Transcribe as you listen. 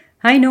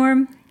Hi,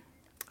 Norm.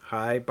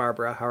 Hi,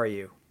 Barbara. How are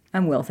you?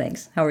 I'm well,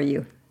 thanks. How are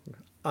you?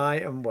 I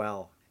am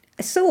well.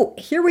 So,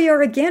 here we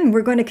are again.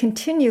 We're going to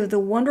continue the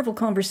wonderful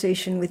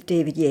conversation with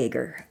David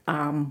Yeager.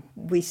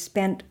 We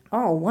spent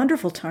a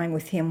wonderful time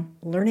with him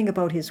learning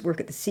about his work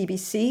at the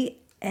CBC,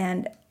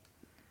 and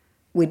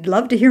we'd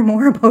love to hear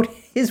more about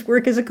his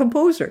work as a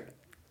composer.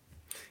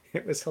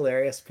 It was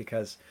hilarious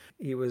because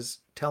he was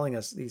telling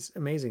us these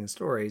amazing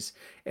stories,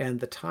 and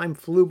the time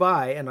flew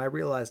by, and I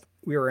realized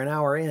we were an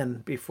hour in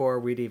before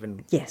we'd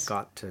even Yes,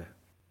 got to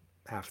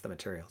half the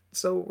material.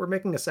 So we're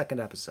making a second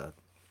episode.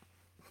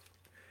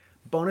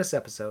 Bonus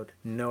episode,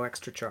 no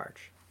extra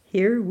charge.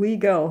 here we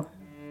go.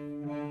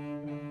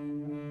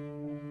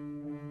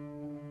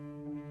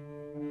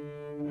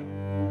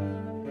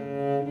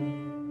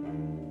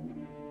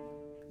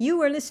 You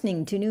are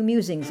listening to New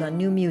Musings on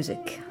New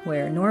Music,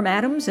 where Norm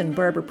Adams and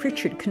Barbara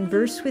Pritchard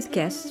converse with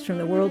guests from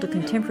the world of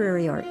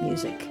contemporary art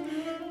music.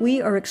 We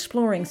are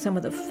exploring some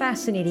of the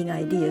fascinating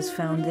ideas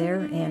found there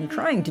and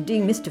trying to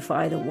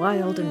demystify the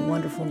wild and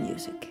wonderful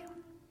music.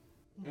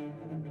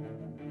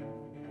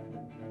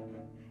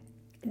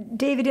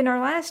 David, in our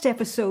last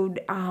episode,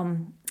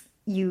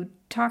 you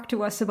talked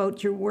to us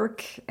about your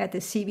work at the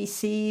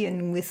CBC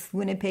and with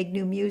Winnipeg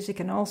New Music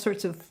and all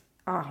sorts of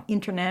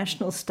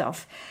international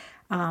stuff.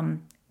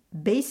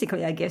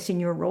 Basically, I guess,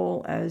 in your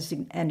role as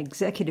an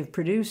executive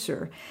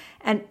producer.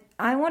 And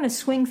I want to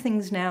swing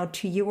things now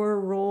to your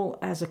role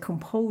as a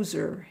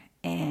composer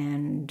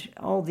and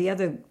all the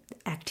other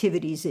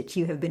activities that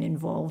you have been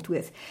involved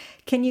with.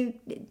 Can you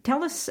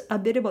tell us a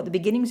bit about the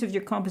beginnings of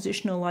your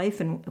compositional life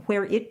and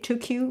where it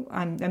took you?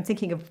 I'm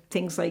thinking of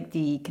things like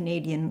the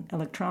Canadian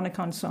Electronic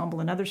Ensemble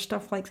and other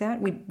stuff like that.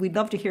 We'd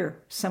love to hear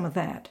some of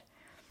that.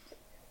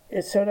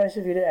 It's so nice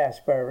of you to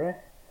ask, Barbara.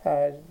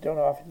 I don't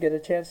often get a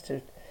chance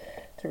to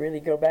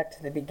really go back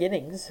to the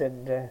beginnings,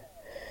 and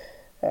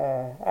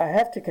I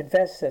have to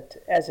confess that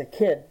as a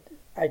kid,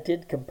 I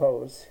did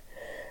compose.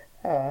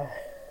 Uh,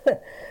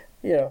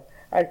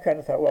 I kind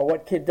of thought, well,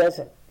 what kid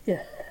doesn't?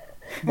 Yeah.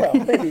 Well,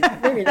 maybe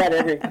not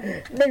every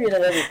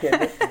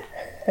kid.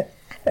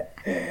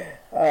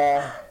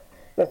 But,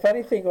 the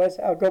funny thing was,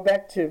 I'll go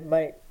back to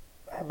my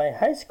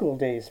high school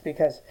days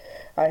because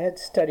I had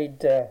studied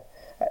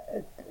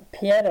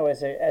piano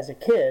as a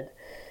kid,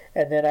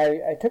 and then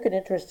I took an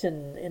interest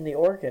in the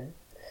organ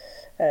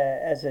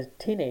as a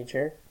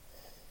teenager,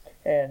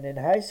 and in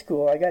high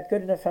school I got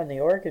good enough on the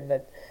organ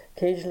that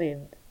occasionally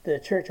the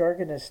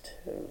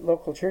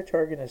local church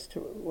organist,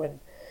 when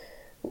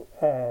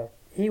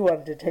he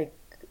wanted to take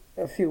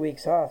a few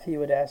weeks off, he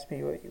would ask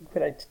me,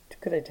 could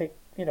I take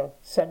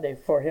Sunday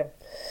for him,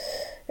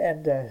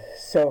 and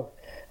so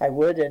I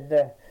would,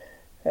 and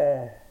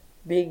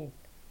being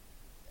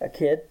a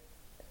kid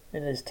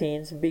in his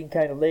teens and being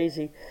kind of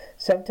lazy,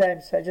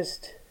 sometimes I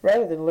just,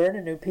 rather than learn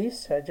a new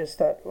piece, I just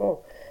thought,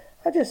 oh,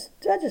 I'll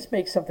just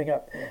make something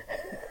up.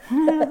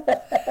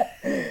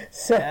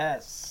 so,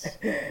 Yes.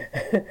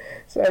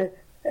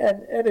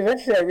 and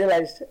eventually I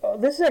realized, oh,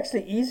 this is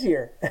actually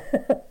easier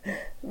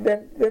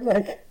than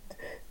like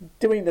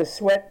doing the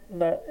sweat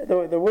and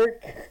the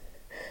work,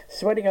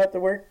 sweating out the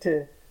work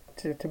to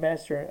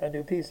master a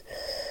new piece.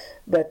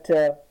 But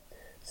by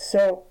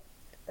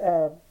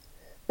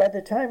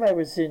the time I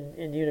was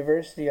in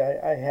university,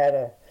 I had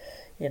a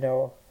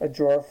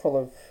drawer full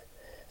of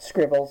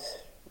scribbles,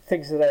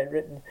 things that I had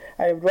written.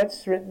 I had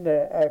once written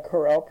a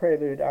chorale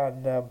prelude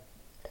on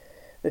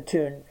the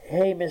tune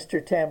 "Hey,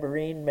 Mr.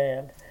 Tambourine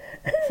Man."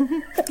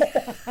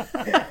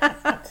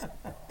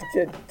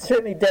 It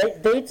certainly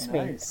dates me,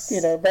 Nice.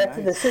 back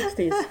to the Nice.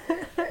 '60s.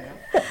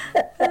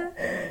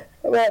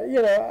 Well,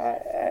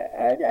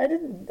 I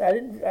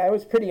didn't. I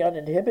was pretty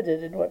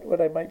uninhibited in what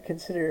I might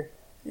consider,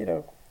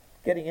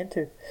 getting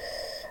into.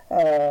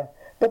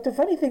 But the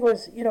funny thing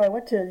was, I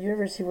went to the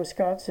University of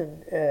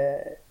Wisconsin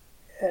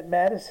at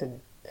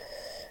Madison,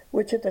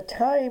 which at the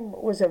time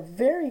was a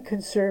very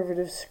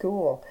conservative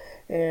school,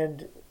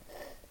 and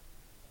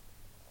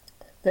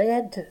they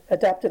had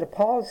adopted a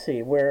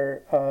policy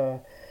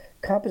where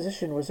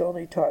composition was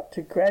only taught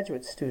to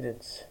graduate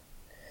students.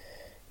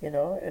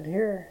 And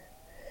here,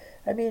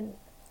 I mean,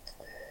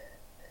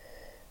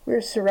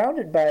 we're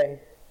surrounded by,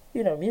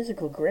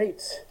 musical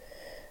greats.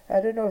 I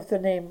don't know if the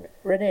name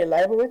Rene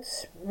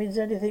Leibowitz means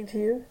anything to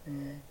you.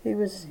 He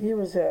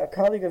was a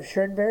colleague of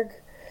Schoenberg,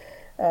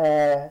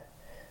 a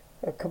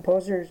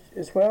composer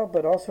as well,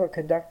 but also a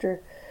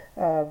conductor.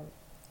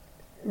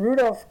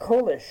 Rudolf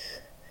Kolisch,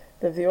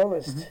 the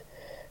violist,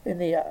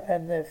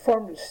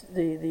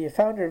 the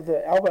founder of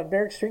the Alban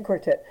Berg String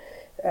Quartet.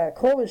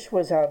 Kolisch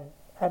was on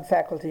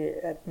faculty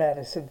at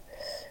Madison,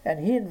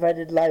 and he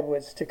invited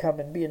Leibowitz to come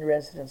and be in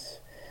residence.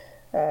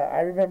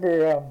 I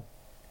remember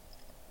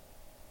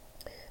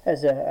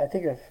as I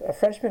think a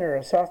freshman or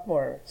a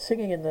sophomore,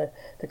 singing in the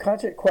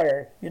concert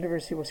choir,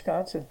 University of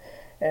Wisconsin,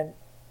 and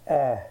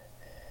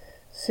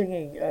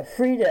singing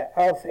Friede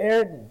auf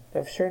Erden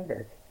of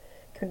Schoenberg,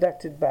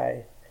 conducted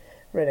by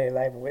Rene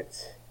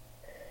Leibowitz.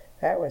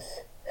 That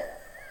was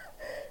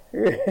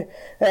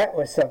that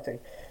was something.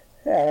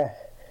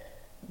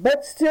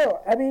 but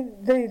still, I mean,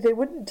 they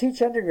wouldn't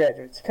teach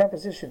undergraduates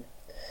composition.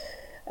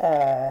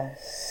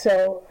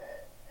 So,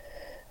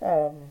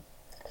 and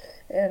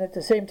at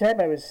the same time,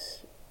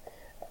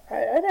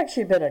 I'd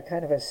actually been a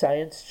kind of a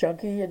science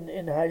junkie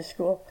in high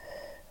school,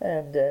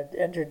 and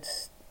entered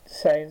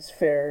science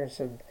fairs,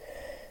 and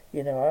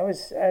I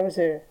was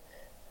a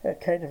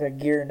kind of a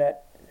gear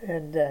nut,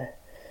 and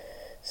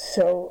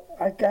so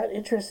I got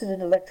interested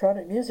in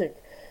electronic music,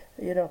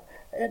 and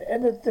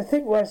the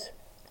thing was,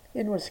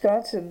 in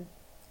Wisconsin,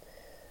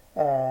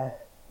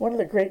 one of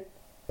the great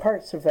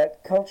parts of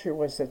that culture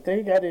was that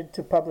they got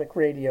into public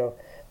radio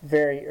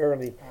very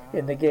early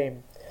in the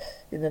game,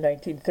 in the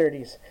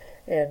 1930s.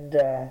 And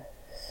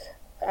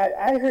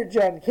I heard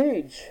John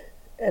Cage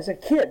as a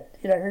kid.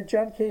 I heard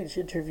John Cage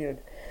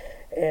interviewed,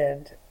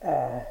 and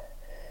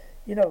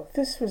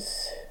this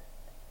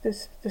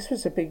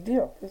was a big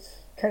deal.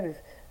 This kind of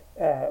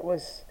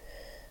was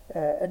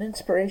an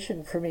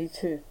inspiration for me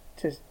to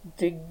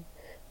dig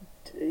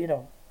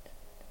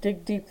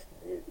deep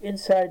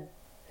inside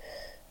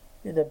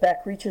in the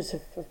back reaches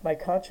of my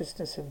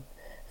consciousness and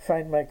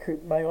find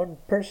my own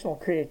personal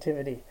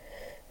creativity.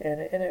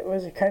 And it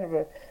was a kind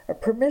of a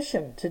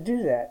permission to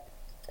do that.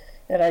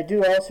 And I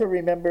do also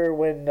remember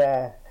when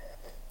I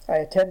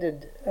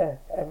attended,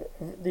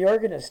 the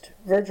organist,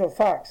 Virgil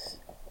Fox,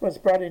 was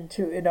brought in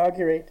to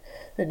inaugurate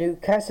the new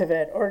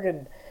Casavan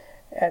organ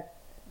at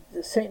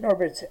the St.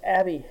 Norbert's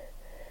Abbey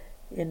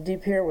in De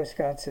Pere,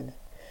 Wisconsin.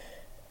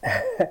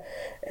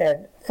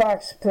 And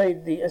Fox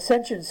played the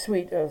Ascension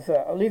Suite of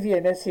Olivier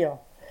Messiaen.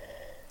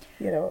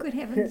 Good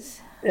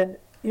heavens.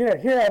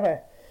 Here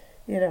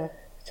I'm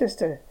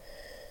just a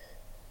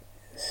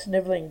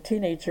sniveling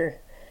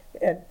teenager,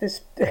 and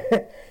this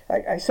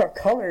I saw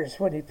colors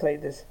when he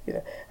played this.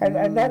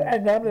 I'm not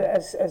a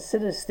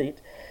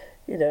synesthete,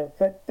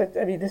 but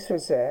I mean, this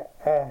was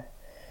an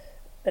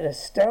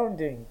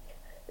astounding,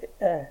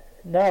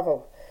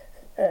 novel,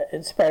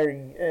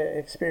 inspiring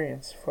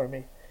experience for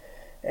me.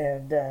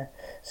 And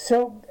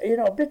so,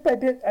 bit by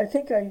bit, I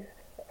think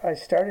I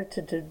started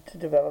to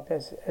develop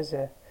as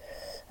a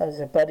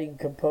budding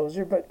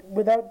composer, but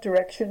without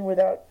direction,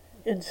 without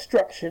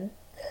instruction.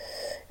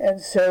 And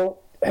so,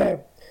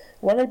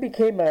 when I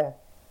became a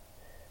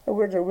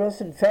Woodrow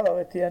Wilson Fellow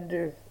at the end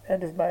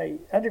of my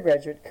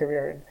undergraduate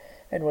career,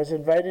 and was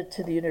invited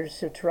to the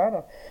University of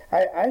Toronto,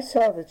 I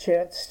saw the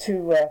chance to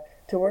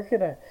work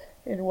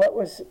in what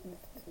was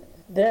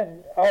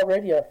then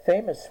already a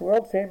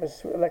world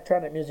famous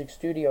electronic music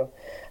studio.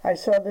 I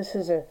saw this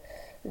as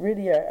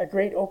really a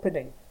great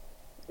opening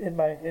in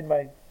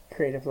my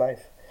creative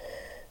life.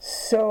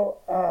 So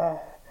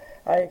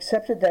I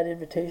accepted that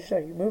invitation.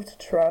 I moved to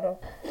Toronto,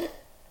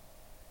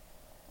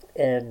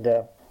 and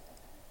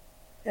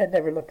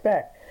never looked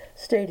back.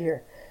 Stayed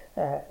here,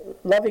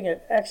 loving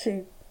it.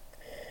 Actually,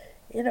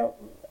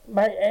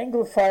 my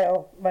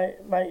Anglophile,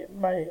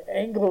 my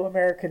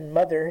Anglo-American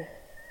mother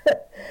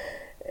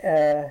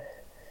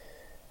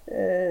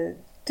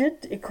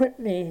did equip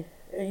me,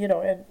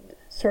 and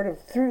sort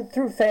of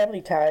through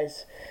family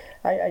ties,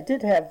 I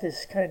did have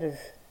this kind of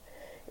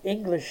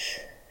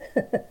English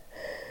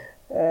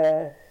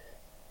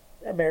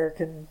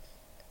American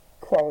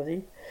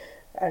quality.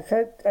 I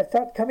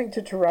thought coming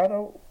to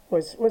Toronto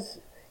was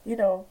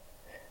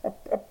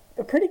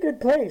a pretty good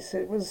place.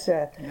 It was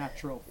a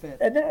natural fit.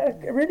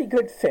 A really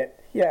good fit.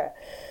 Yeah,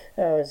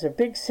 it was a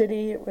big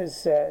city. It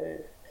was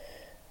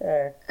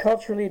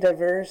culturally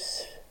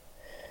diverse,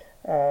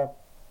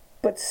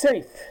 but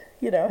safe.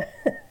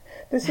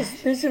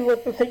 These are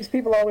what the things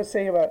people always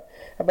say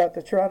about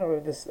the Toronto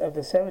of the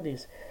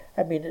 70s.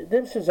 I mean,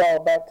 this is all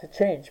about to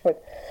change,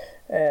 but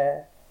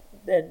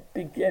and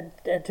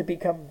to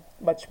become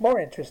much more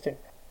interesting.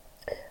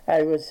 I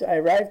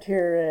arrived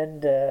here,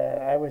 and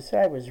I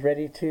was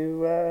ready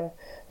to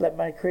let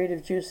my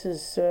creative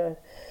juices,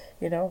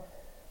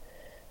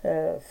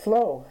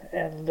 flow.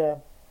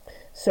 And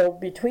so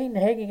between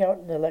hanging out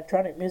in the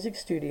electronic music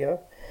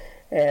studio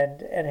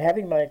and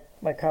having my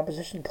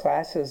composition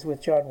classes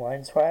with John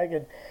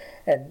Weinswag,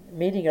 and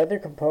meeting other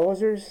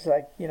composers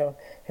like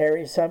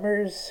Harry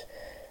Summers,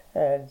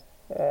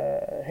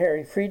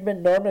 Harry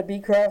Friedman, Norma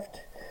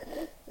Beecroft,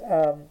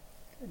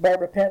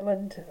 Barbara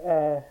Pentland,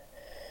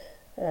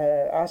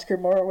 Oscar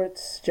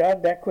Morowitz,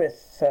 John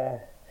Beckwith, a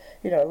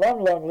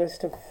long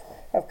list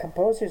of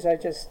composers I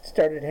just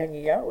started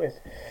hanging out with,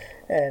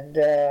 and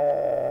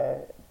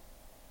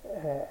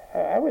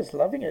I was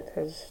loving it.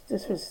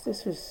 This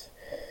was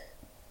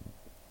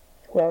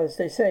well, as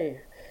they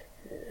say,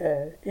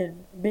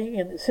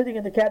 sitting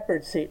in the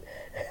catbird seat,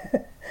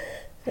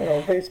 an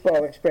old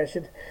baseball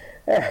expression.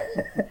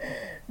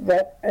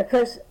 But of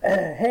course,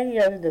 hanging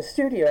out in the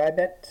studio, I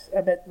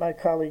met my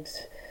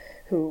colleagues,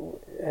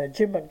 who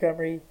Jim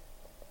Montgomery,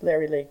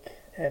 Larry Lake,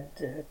 and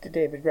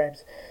David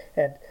Grimes,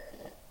 and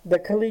the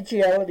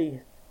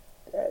collegiality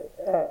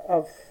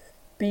of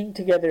being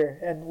together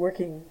and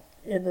working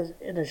in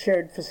a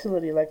shared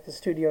facility like the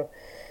studio.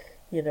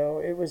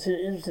 It was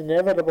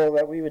inevitable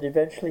that we would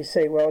eventually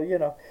say, well,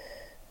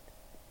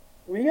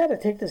 we got to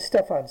take this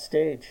stuff on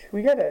stage.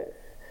 We got to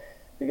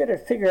we got to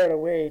figure out a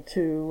way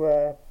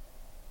to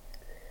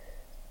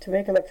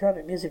make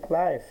electronic music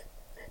live,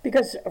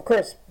 because of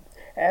course,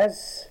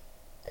 as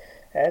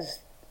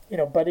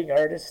budding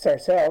artists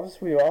ourselves,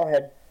 we all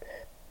had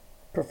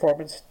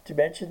performance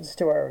dimensions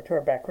to our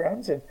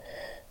backgrounds. And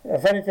the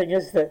funny thing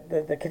is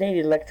that the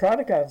Canadian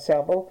Electronic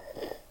Ensemble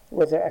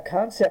was a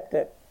concept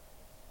that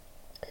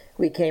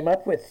we came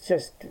up with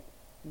just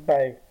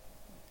by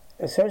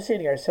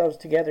associating ourselves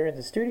together in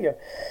the studio,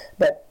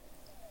 but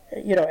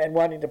and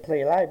wanting to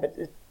play live. But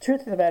the truth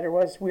of the matter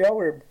was, we all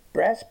were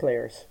brass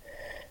players.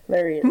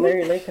 Larry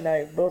Lake and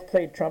I both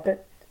played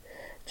trumpet.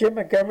 Jim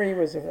Montgomery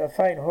was a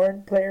fine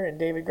horn player, and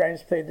David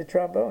Grimes played the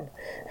trombone.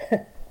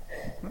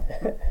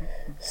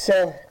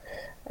 So,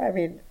 I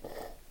mean,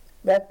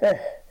 that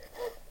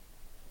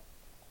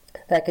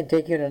can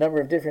take you in a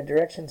number of different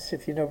directions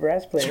if you know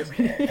brass players.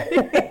 Could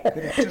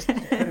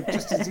have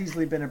just as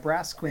easily been a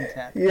brass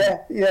quintet.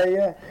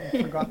 Yeah.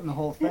 Forgotten the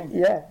whole thing.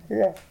 Yeah.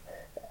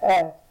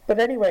 But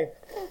anyway,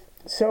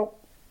 so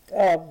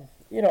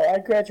I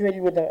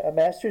graduated with a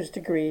master's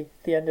degree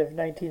at the end of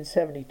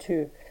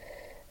 1972,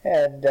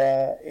 and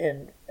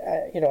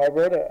I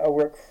wrote a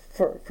work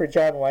for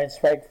John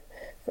Weinzweig,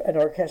 an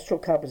orchestral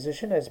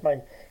composition, as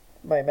my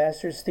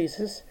master's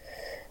thesis,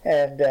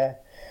 and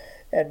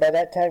by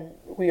that time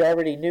we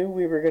already knew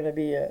we were going to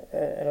be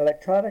an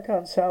electronic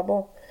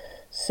ensemble,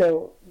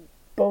 so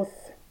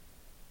both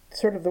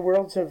sort of the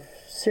worlds of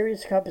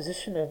serious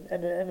composition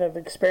and of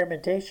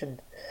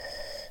experimentation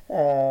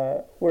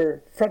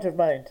were front of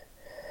mind.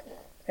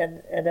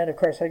 And then, of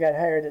course, I got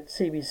hired at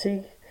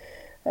CBC,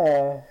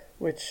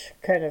 which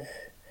kind of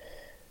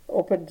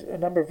opened a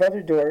number of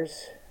other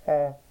doors.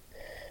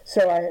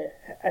 So I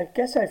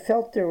guess I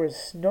felt there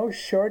was no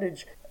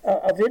shortage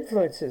of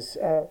influences.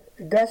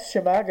 Gus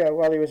Shamaga,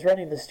 while he was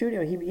running the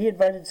studio, he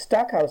invited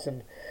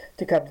Stockhausen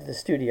to come to the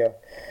studio,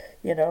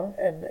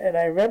 and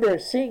I remember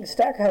seeing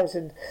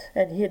Stockhausen,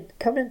 and he had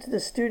come into the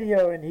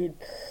studio and he'd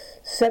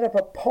set up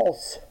a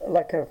pulse,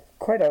 like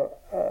quite a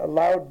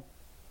loud,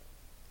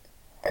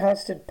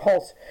 constant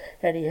pulse,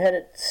 and he had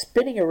it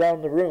spinning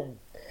around the room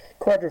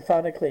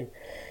quadraphonically,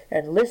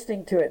 and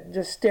listening to it and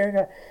just staring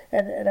at,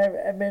 and I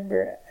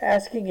remember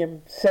asking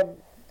him some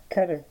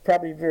kind of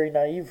probably very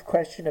naive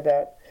question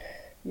about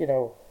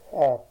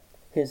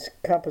his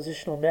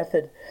compositional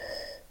method,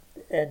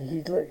 and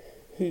he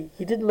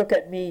didn't look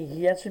at me.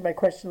 He answered my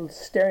question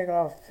staring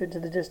off into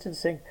the distance,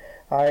 saying,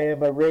 "I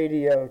am a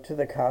radio to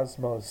the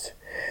cosmos."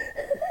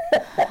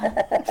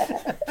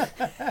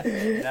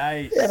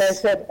 Nice. And I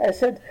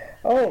said,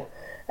 "Oh,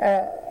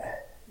 I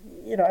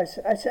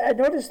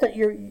noticed that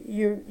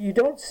you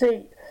don't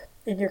say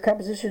in your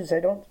compositions.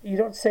 You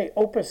don't say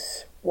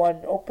opus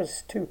 1,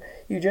 opus 2.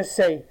 You just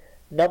say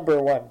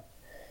number 1,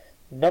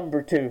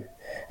 number 2."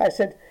 I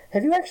said,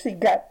 "Have you actually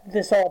got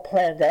this all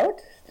planned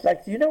out?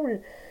 Like, do you know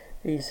where?"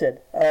 He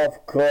said,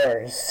 "Of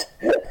course."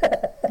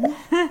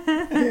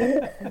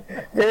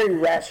 Very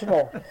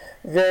rational,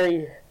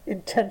 very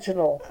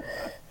intentional,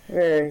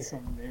 very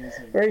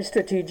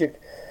strategic.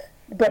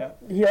 But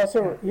he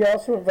also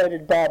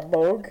invited Bob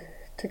Moog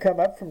to come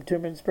up from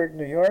Tumansburg,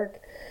 New York,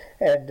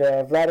 and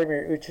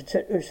Vladimir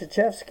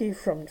Ushachevsky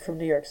from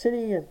New York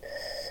City, and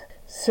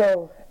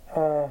so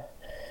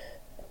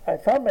I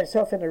found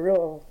myself in a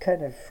real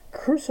kind of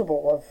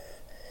crucible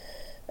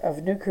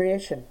of new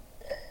creation,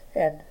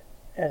 and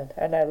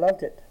I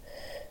loved it,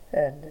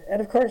 and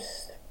of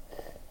course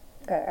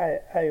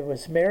I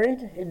was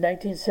married in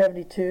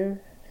 1972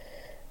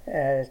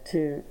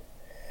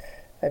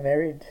 I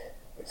married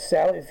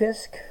Sally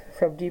Fisk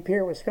from De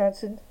Pere,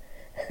 Wisconsin,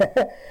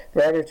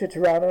 brought her to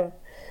Toronto,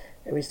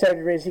 and we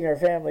started raising our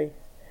family.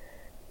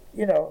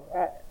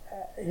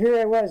 Here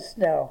I was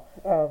now,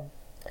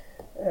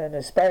 an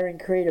aspiring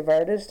creative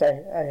artist.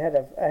 I had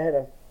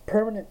a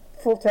permanent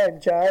full-time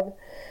job,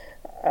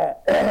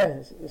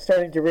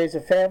 starting to raise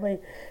a family,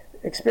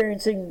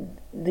 experiencing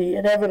the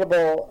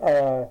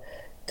inevitable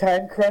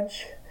time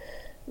crunch,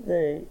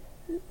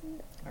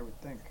 I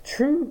would think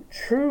true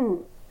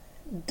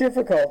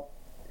difficult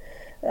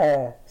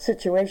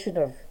situation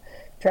of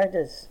trying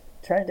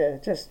to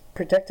just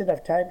protect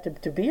enough time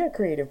to be a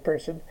creative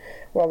person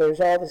while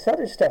there's all this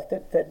other stuff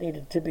that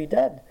needed to be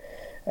done.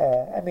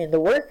 I mean, the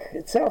work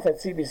itself at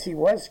CBC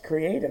was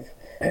creative,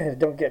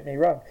 don't get me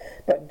wrong,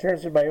 but in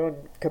terms of my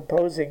own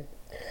composing,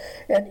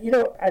 and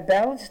I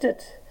balanced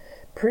it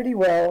pretty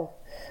well.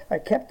 I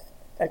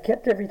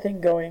kept everything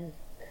going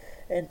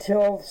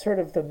until sort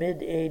of the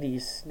mid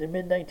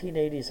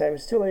 1980s. I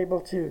was still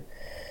able to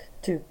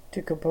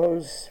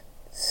compose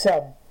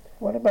some.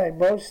 One of my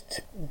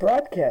most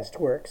broadcast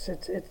works,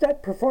 it's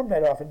not performed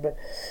that often, but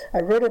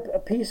I wrote a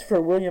piece for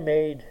William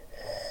Aid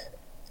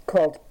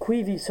called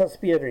Quivi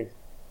Sospiri.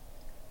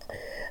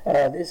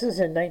 This is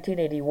in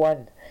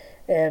 1981,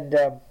 and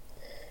as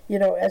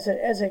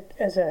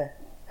a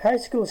high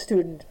school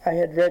student, I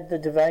had read the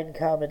Divine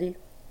Comedy.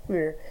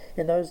 Where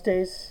in those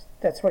days,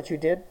 that's what you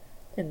did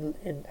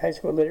in high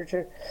school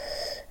literature,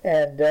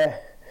 and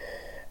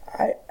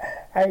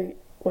I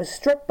was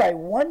struck by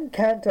one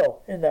canto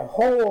in the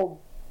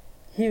whole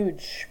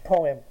huge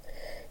poem.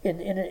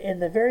 in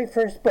the very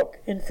first book,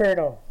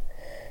 Inferno,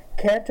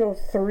 Canto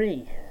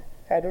 3.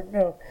 I don't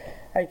know,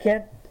 I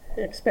can't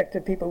expect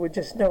that people would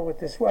just know what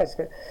this was,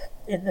 but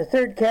in the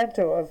third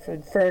canto of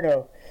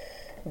Inferno,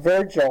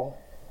 Virgil,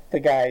 the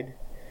guide,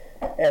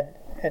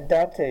 and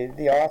Dante,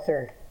 the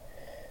author,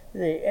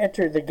 they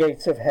enter the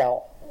gates of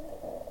hell.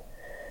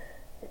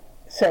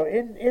 So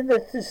in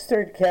this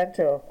third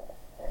canto,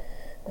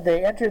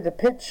 they enter the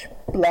pitch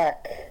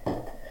black,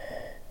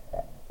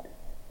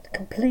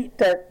 complete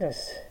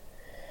darkness.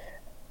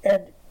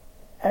 And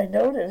I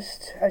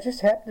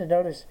just happened to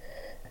notice,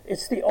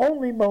 it's the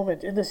only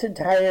moment in this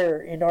entire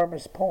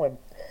enormous poem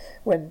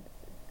when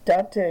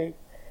Dante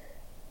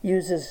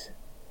uses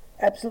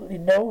absolutely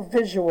no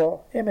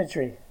visual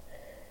imagery.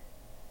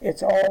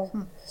 It's all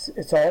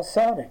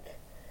sonic.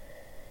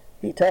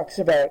 He talks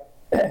about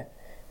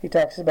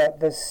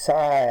the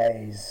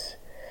sighs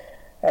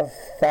of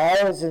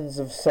thousands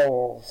of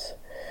souls,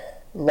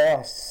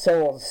 lost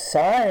souls,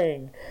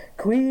 sighing,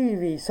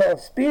 quivi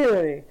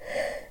sospiri.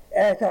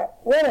 And I thought,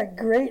 what a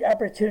great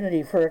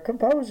opportunity for a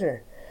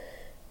composer,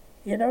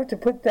 to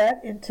put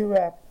that into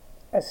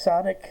a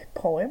sonic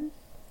poem.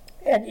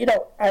 And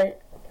I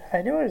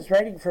knew I was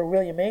writing for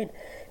William Aid,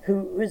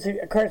 who is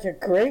of course a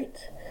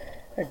great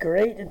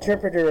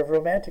interpreter of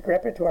romantic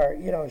repertoire.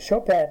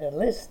 Chopin and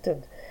Liszt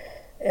and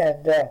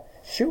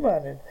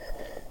Schumann, and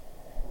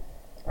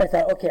I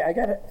thought, okay,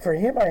 for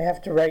him I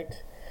have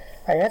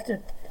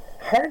to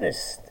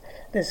harness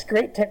this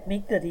great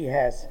technique that he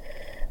has,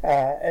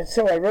 and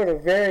so I wrote a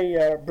very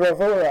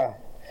bravura,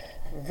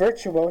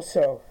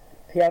 virtuoso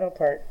piano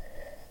part,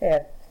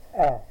 and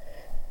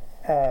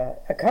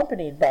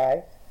accompanied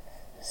by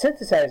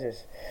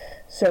synthesizers.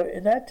 So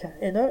in that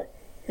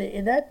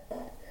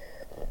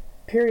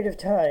period of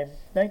time,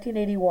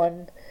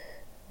 1981,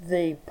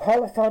 the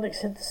polyphonic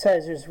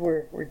synthesizers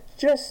were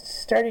just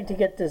starting to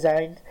get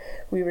designed.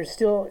 We were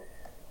still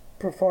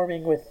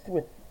performing with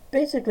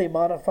basically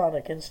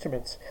monophonic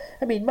instruments.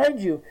 I mean, mind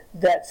you,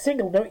 that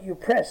single note you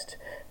pressed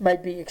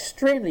might be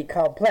extremely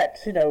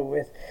complex,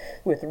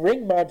 with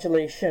ring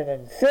modulation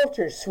and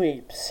filter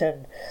sweeps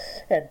and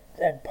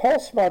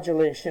pulse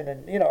modulation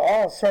and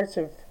all sorts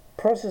of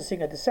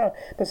processing of the sound,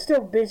 but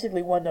still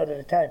basically one note at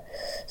a time.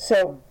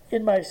 So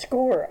in my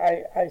score,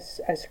 I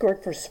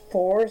scored for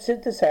 4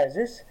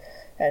 synthesizers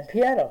and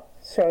piano.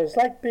 So it's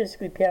like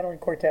basically piano and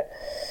quartet,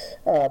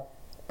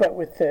 but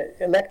with the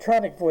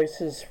electronic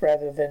voices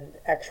rather than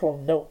actual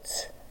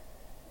notes.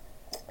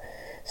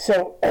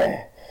 So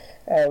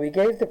we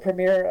gave the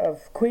premiere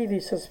of Quivi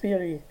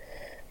Sospiri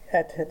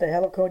at the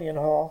Heliconian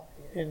Hall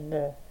in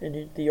the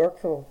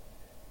Yorkville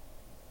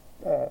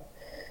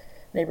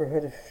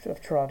neighborhood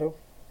of Toronto.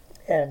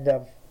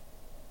 And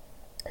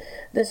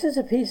this is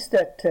a piece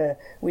that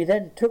we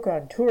then took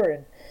on tour,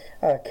 and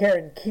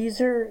Karen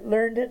Kieser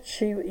learned it.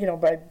 She,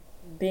 by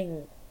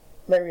being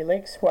Larry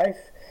Lake's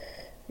wife,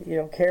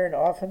 Karen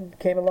often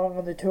came along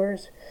on the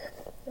tours.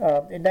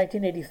 In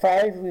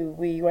 1985,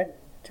 we were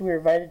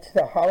invited to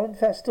the Holland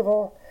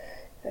Festival,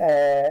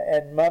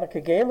 and Monica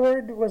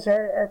Gaylord was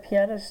our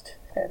pianist.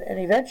 And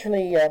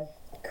eventually,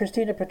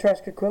 Christina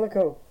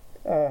Petroska-Quilico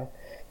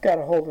got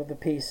a hold of the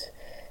piece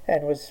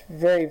and was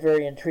very,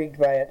 very intrigued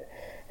by it.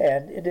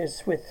 And it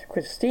is with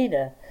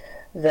Christina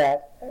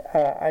that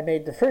I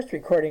made the first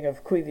recording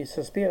of Quivi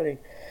Sospiri,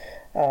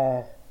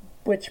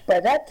 which by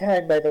that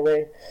time, by the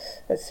way,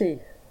 let's see,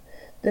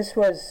 this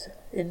was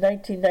in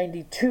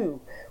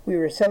 1992. We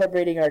were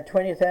celebrating our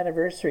 20th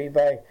anniversary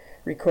by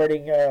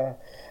recording our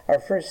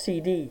first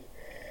CD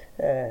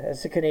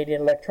as the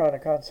Canadian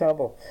Electronic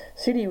Ensemble.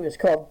 CD was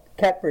called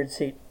Catbird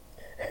Seat,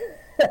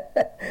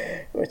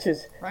 which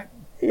is right.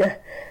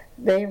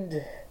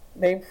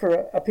 Named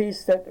for a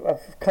piece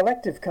of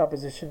collective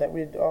composition that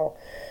we'd all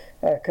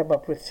come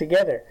up with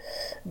together.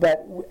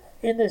 But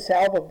in this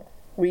album,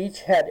 we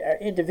each had our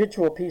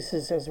individual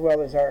pieces as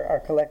well as our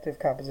collective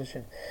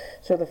composition.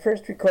 So the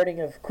first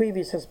recording of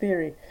Quivi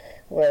Sospiri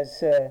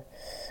was,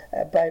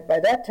 by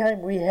that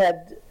time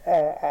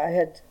I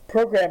had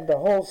programmed the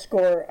whole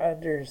score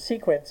under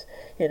sequence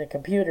in a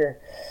computer,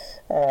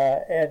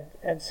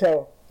 and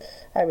so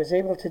I was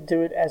able to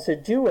do it as a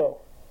duo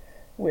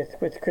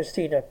with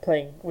Christina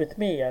playing with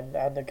me on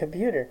the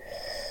computer.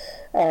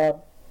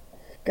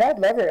 God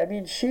love her. I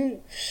mean,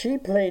 she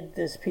played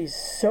this piece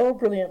so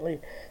brilliantly.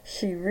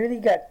 She really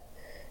got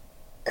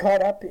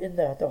caught up in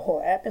the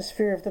whole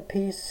atmosphere of the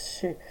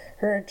piece.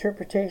 Her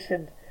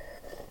interpretation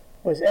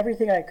was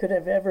everything I could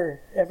have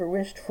ever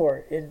wished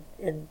for in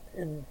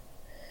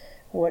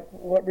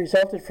what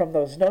resulted from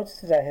those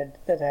notes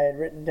that I had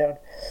written down.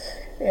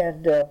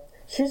 And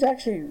she's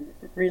actually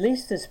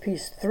released this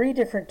piece 3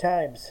 different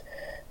times.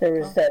 There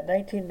was that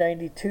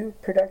 1992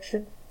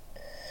 production.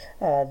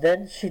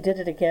 Then she did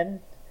it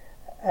again.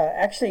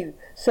 Actually,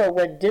 so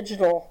when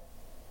digital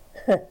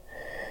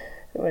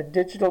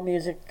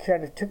music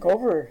kind of took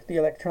over the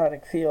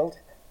electronic field,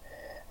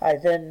 I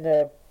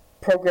then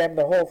programmed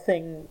the whole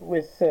thing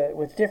with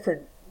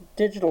different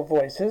digital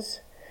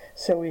voices.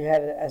 So we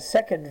had a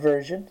second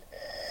version,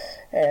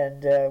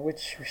 and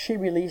which she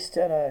released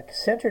on a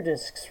Center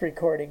Discs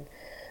recording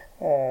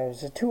it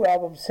was a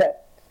 2-album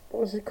set.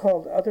 What was it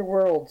called? Other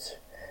Worlds,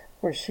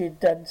 where she'd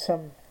done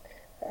some,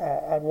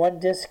 on one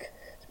disc,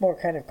 it's more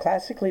kind of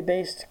classically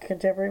based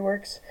contemporary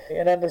works,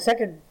 and on the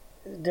second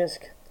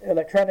disc,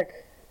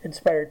 electronic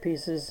inspired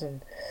pieces.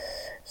 And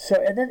so,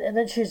 and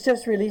then she's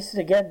just released it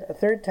again a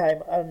third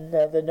time on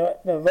the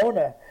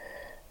Navona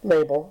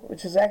label,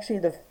 which is actually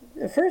the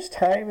first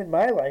time in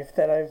my life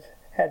that I've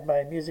had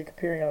my music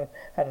appearing on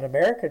an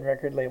American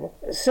record label.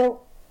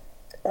 So,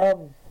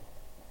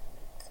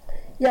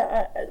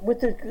 with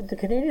the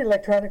Canadian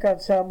Electronic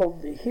Ensemble,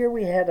 here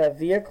we had a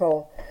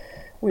vehicle.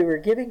 We were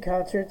giving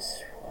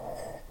concerts.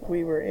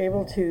 We were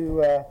able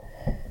to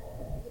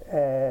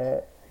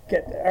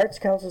get Arts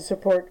Council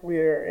support. We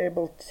were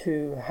able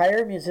to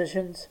hire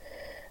musicians,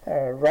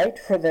 write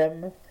for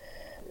them.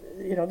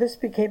 This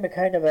became a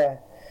kind of a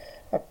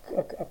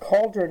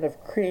cauldron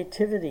of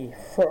creativity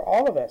for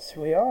all of us.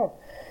 We all,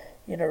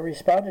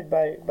 responded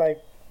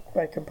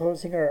by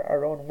composing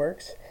our own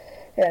works.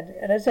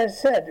 And as I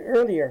said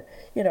earlier,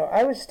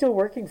 I was still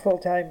working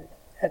full-time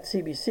at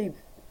CBC.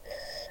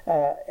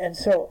 And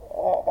so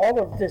all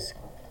of this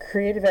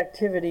creative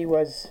activity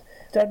was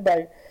done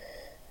by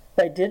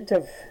dint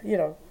of,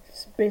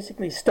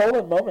 basically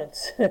stolen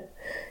moments.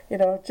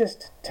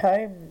 Just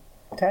time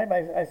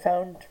I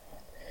found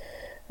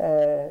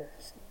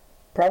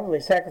probably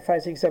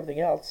sacrificing something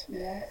else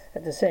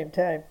at the same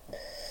time.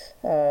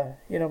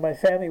 My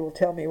family will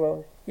tell me,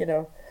 well,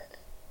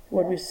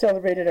 when we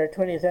celebrated our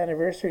 20th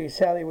anniversary,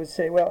 Sally would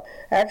say, well,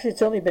 actually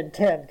it's only been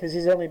 10 because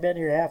he's only been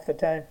here half the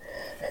time.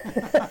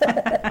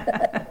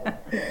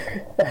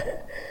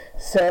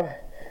 So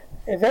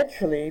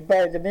eventually,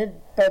 by the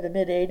mid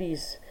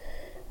 80s,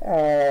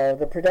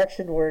 the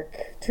production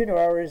work, 2 New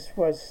Hours,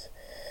 was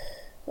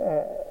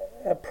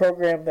a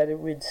program that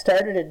we'd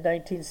started in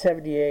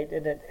 1978,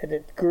 and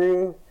it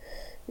grew,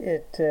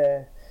 it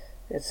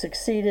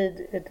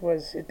succeeded.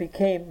 It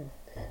became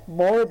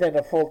more than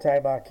a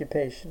full-time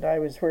occupation. I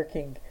was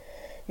working,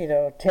 10,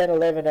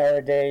 11-hour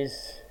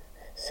days,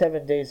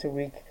 7 days a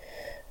week.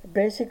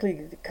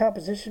 Basically, the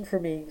composition for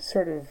me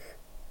sort of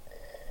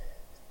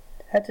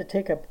had to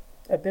take a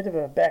bit of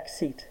a back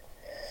seat.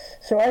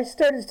 So I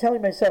started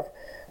telling myself,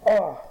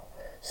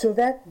 so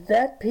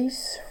that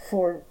piece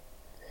for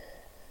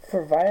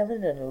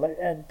violin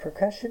and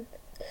percussion,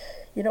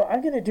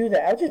 I'm going to do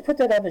that. I'll just put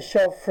that on the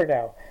shelf for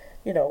now.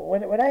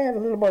 When I have a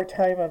little more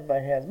time on my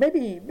hands,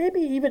 maybe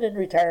even in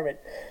retirement,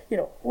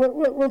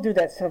 we'll do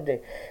that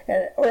someday.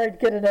 Or I'd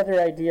get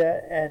another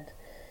idea, and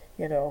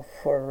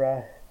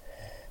for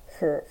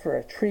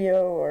a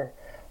trio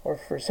or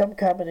for some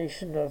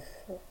combination of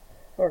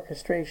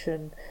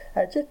orchestration,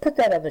 I just put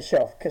that on the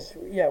shelf because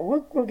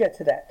we'll get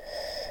to that.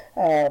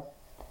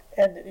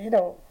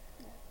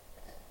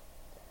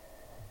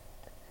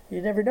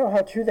 You never know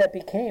how true that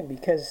became,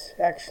 because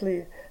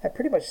actually I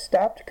pretty much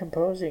stopped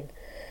composing.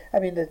 I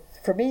mean,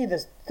 for me,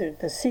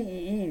 the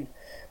CEE,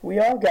 we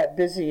all got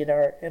busy in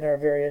our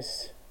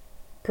various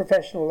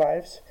professional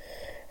lives,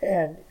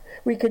 and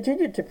we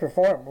continued to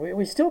perform.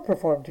 We still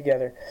perform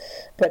together,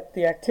 but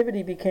the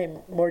activity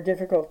became more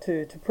difficult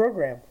to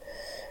program.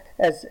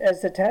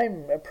 As the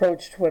time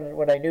approached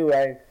when I knew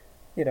I,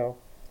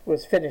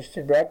 was finished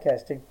in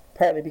broadcasting,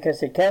 partly because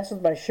they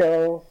canceled my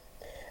show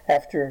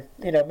after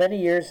many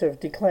years of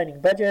declining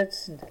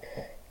budgets and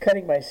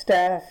cutting my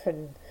staff,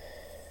 and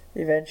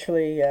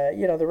eventually,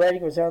 the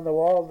writing was on the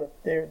wall that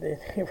they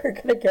were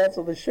going to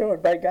cancel the show,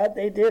 and by God,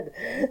 they did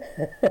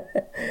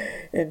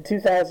in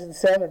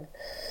 2007.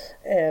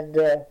 And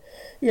by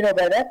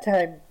that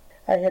time,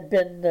 I had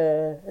been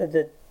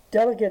the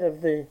delegate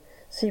of the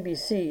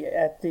CBC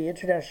at the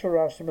International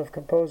Rostrum of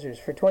Composers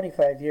for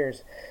 25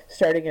 years,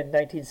 starting in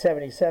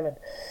 1977.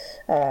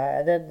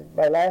 And then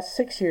my last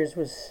 6 years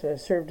was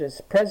served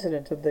as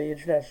president of the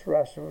International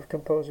Rostrum of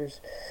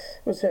Composers.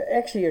 It was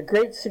actually a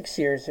great 6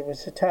 years. It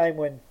was a time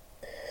when,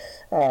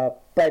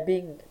 by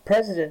being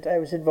president, I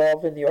was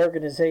involved in the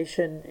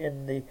organization,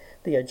 in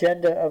the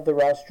agenda of the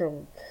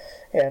rostrum,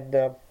 and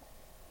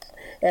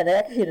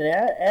actually an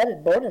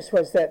added bonus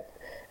was that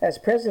as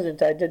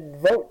president, I didn't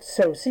vote,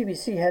 so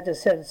CBC had to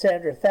send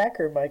Sandra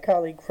Thacker, my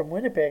colleague from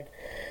Winnipeg,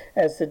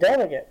 as the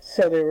delegate.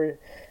 So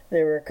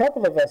there were a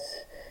couple of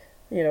us,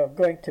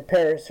 going to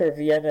Paris or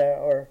Vienna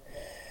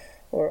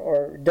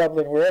or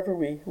Dublin, wherever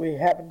we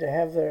happened to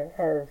have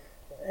our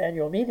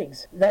annual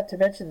meetings. Not to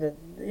mention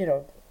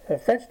a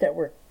French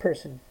network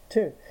person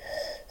too.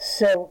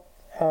 So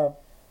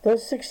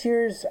those 6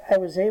 years, I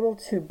was able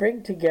to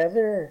bring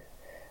together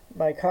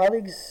my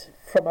colleagues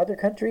from other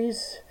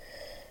countries.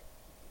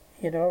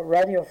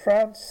 Radio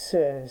France,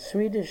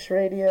 Swedish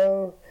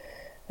radio,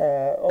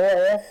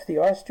 ORF, the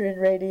Austrian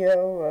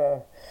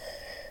radio,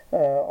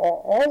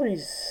 all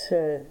these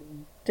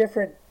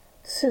different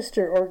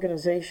sister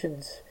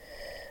organizations,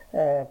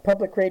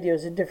 public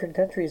radios in different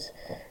countries.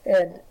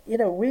 And,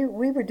 we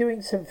were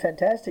doing some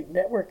fantastic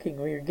networking.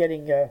 We were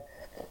getting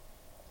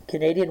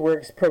Canadian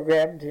works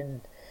programmed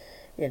in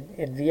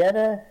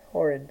Vienna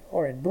or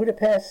in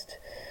Budapest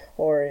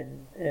or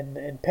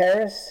in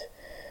Paris.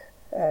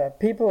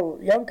 people,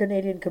 young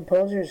Canadian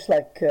composers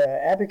like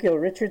Abigail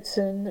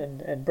Richardson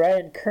and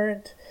Brian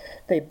Current,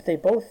 they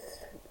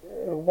both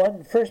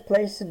won first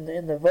place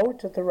in the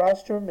vote at the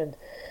Rostrum, and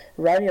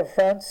Radio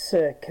France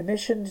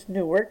commissioned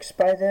new works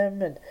by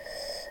them, and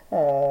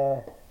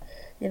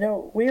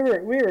we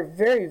were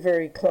very,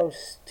 very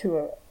close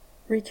to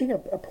reaching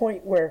a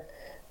point where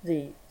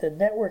the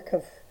network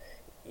of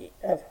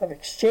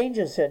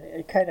exchanges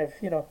and kind of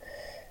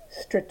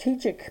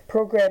strategic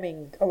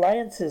programming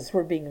alliances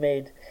were being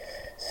made,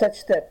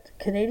 such that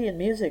Canadian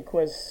music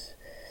was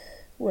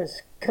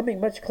coming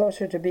much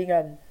closer to being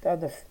on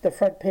the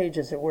front page,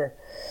 as it were.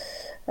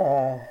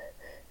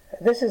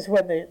 This is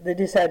when they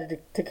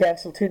decided to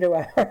cancel 2 New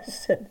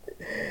Hours, and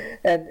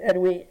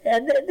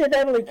they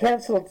not only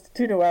canceled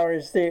 2 New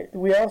Hours,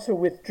 we also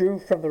withdrew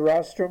from the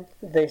rostrum.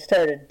 They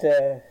started.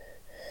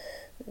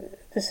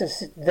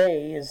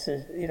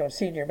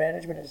 Senior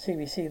management at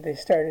CBC. They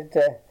started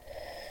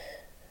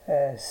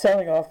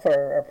selling off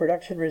our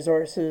production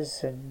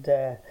resources and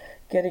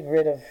getting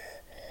rid of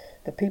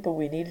the people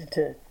we needed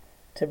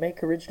to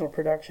make original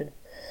production.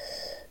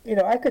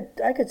 I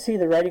could see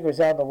the writing was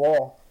on the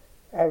wall.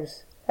 I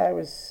was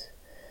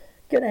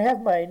going to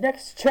have my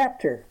next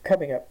chapter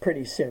coming up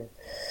pretty soon.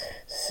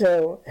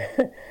 So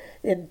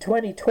in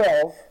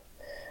 2012,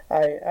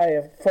 I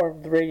have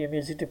informed the radio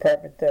music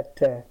department that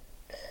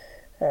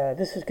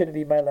this was going to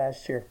be my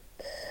last year.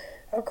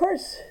 Of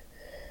course,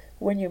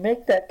 when you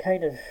make that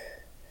kind of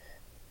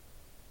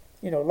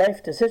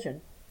life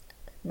decision,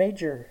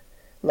 major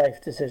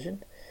life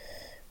decision,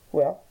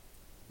 well,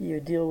 you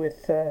deal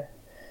with a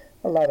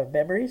lot of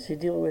memories. You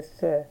deal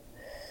with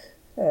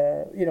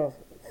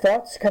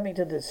thoughts coming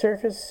to the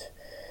surface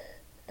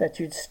that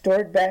you'd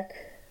stored back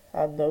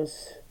on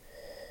those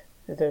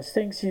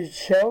things you'd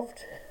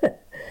shelved.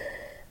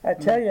 I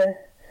tell you,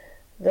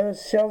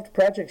 those shelved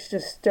projects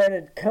just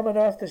started coming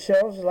off the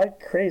shelves like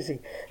crazy.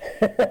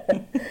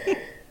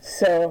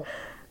 So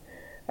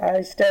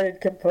I started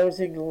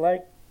composing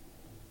like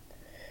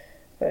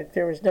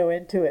there was no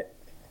end to it,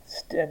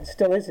 and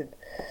still isn't.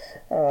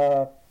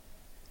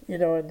 In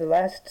the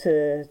last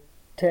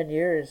 10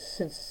 years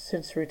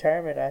since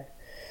retirement,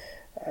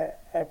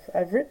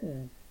 I've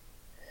written,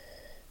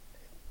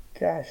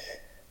 I've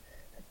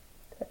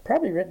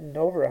probably written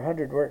over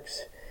 100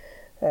 works.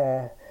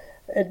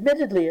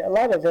 Admittedly, a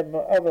lot of them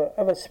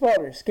of a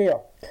smaller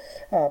scale,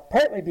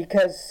 partly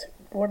because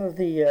one of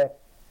the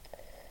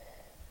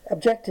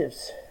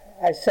objectives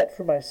I set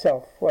for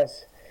myself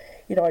was,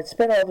 I'd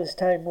spent all this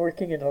time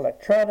working in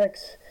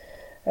electronics,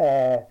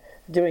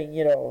 doing,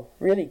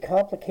 really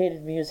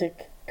complicated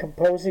music,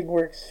 composing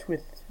works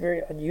with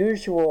very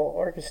unusual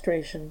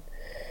orchestration.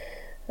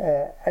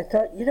 I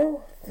thought,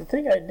 the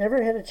thing I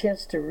never had a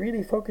chance to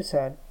really focus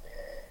on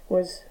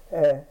was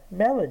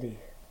melody.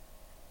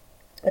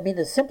 I mean,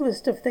 the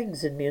simplest of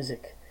things in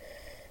music,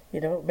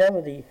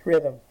 melody,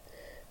 rhythm,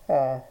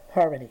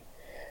 harmony.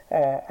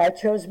 I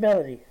chose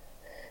melody,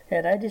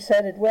 and I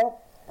decided,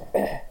 well,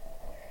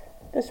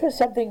 this was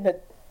something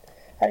that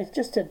I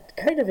just had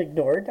kind of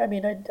ignored. I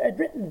mean, I'd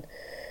written,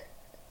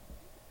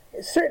 I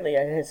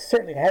had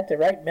had to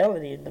write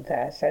melody in the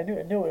past. I knew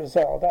what it was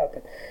all about,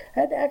 but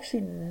I'd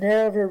actually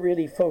never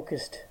really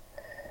focused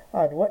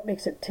on what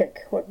makes it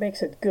tick, what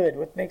makes it good,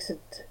 what makes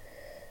it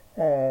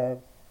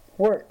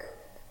work.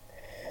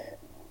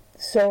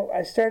 So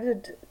I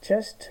started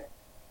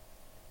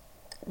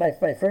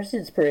my first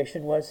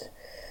inspiration was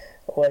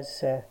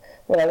I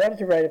wanted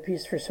to write a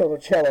piece for solo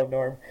cello,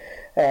 Norm.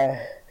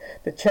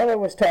 The cello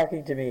was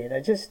talking to me, and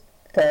I just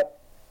thought,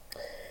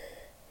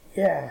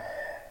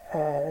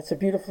 that's a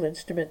beautiful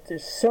instrument.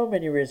 There's so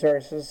many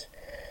resources,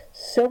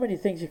 so many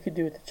things you could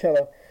do with the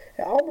cello,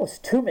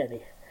 almost too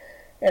many.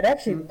 And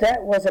actually,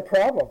 that was a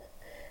problem.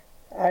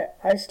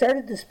 I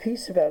started this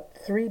piece about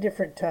 3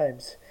 different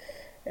times,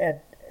 and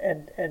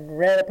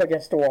ran up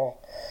against a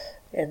wall.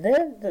 And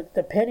then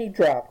the penny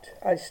dropped.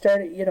 I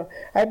started,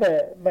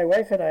 my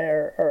wife and I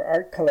are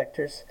art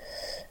collectors,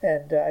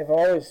 and I've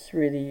always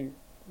really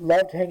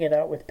loved hanging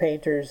out with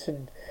painters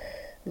and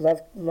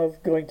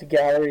loved going to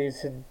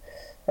galleries, and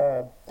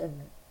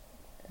I'm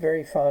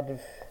very fond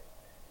of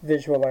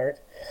visual art.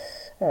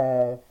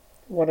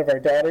 One of our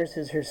daughters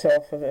is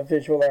herself a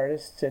visual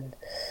artist, and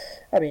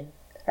I mean,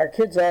 our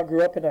kids all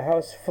grew up in a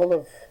house full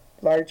of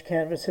large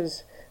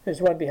canvases.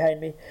 There's one behind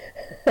me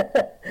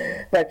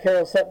by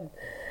Carol Sutton.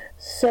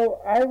 So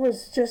I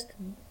was just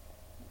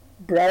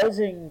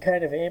browsing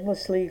kind of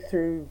aimlessly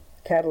through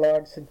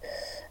catalogs, and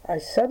I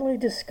suddenly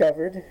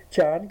discovered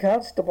John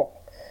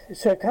Constable.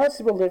 So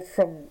Constable lived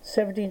from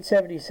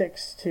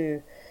 1776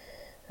 to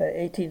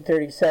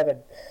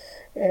 1837,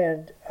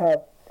 and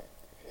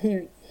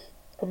he,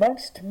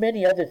 amongst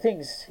many other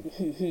things,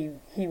 he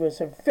was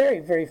a very,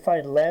 very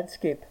fine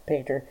landscape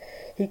painter.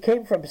 He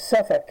came from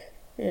Suffolk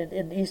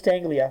in East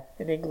Anglia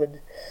in England,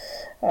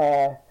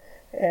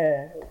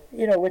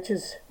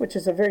 which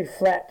is a very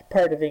flat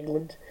part of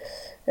England,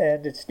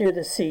 and it's near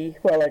the sea.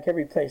 Well, like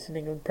every place in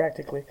England,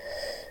 practically.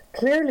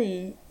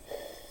 Clearly,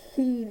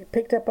 he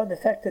picked up on the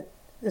fact that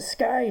the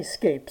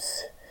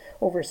skyscapes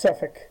over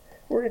Suffolk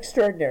were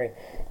extraordinary.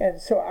 And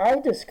so I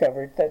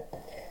discovered that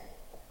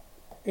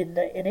in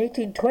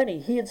 1820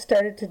 he had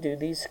started to do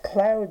these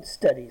cloud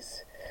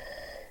studies,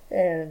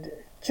 and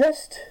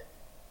just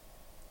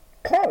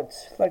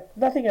clouds, like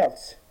nothing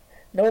else,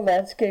 no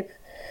landscape,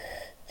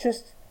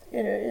 just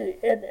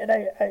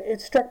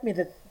it struck me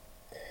that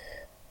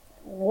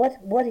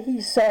what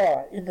he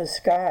saw in the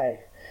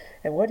sky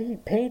and what he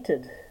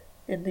painted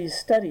in these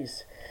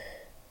studies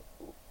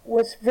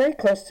was very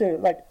close to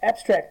like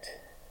abstract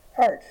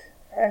art,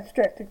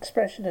 abstract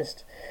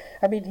expressionist.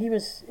 I mean,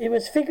 it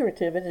was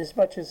figurative in as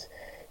much as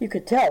you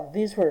could tell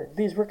these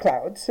were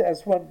clouds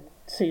as one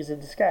sees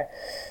in the sky.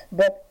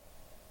 But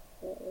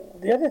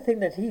the other thing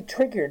that he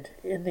triggered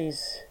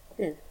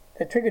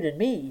that triggered in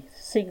me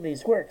seeing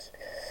these works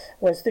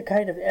was the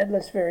kind of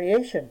endless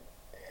variation.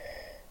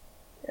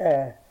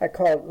 I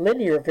call it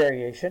linear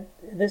variation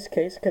in this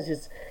case because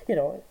it's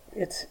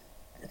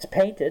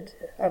painted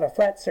on a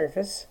flat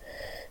surface.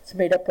 It's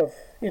made up of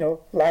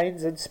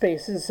lines and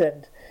spaces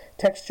and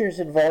textures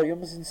and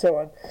volumes and so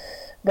on.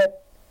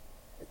 But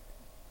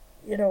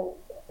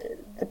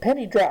the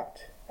penny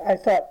dropped. I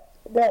thought,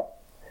 well,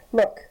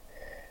 look,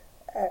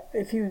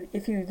 if you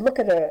look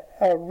at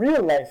a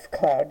real life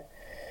cloud,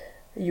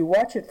 you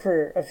watch it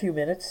for a few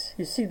minutes,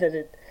 you see that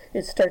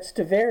it starts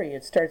to vary.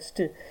 It starts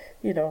to,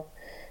 and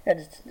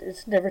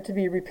it's never to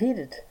be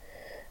repeated.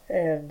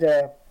 And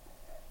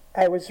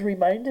I was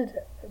reminded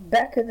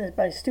back in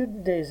my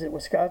student days at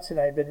Wisconsin,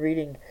 I'd been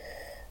reading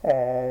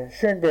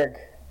Schoenberg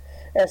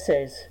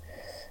essays,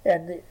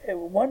 and at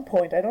one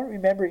point, I don't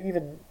remember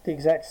even the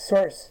exact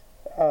source,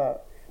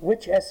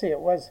 which essay it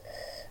was,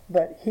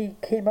 but he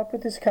came up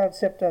with this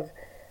concept of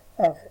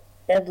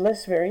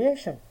endless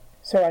variation.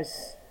 So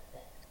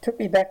took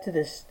me back to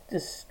this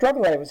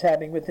struggle I was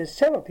having with this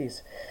cello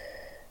piece.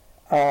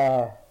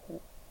 Why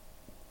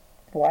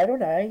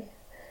don't I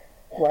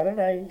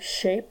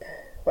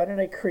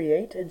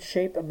create and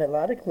shape a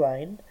melodic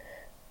line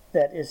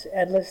that is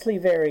endlessly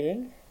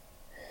varying,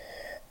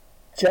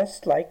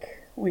 just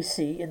like we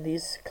see in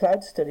these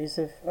cloud studies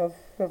of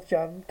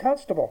John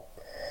Constable.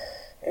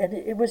 And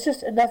it was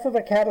just enough of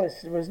a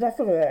catalyst. It was enough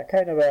of a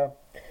kind of a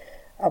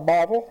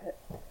model,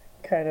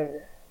 kind of,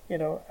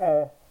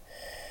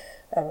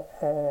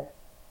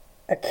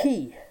 a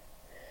key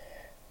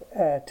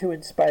to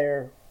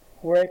inspire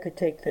where I could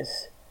take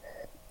this.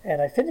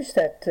 And I finished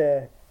that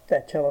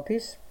cello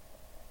piece,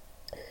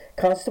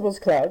 Constable's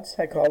Clouds,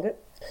 I called it.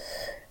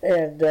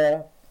 And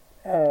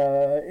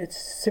it's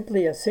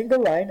simply a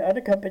single line,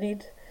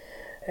 unaccompanied,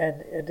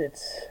 and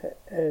it's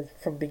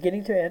from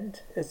beginning to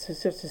end. It's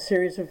just a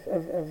series of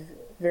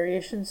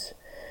variations.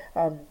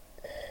 And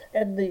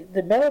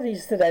the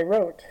melodies that I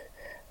wrote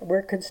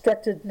were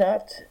constructed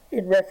not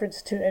in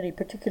reference to any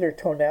particular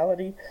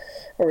tonality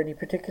or any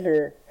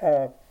particular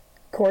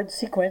chord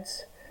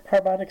sequence,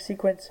 harmonic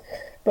sequence,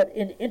 but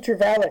in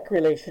intervallic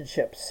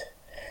relationships.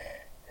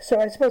 So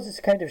I suppose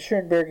it's kind of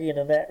Schoenbergian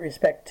in that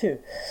respect too.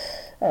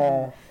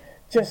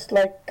 Just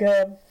like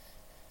I'd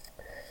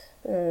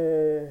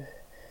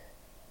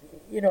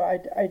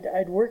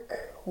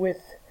work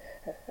with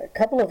a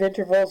couple of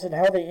intervals and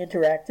how they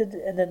interacted,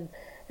 and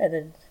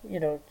then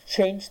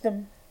change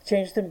them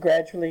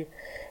gradually,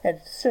 and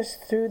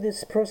just through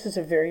this process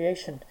of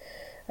variation,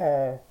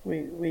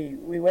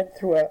 we went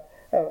through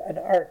an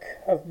arc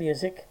of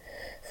music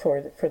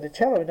for the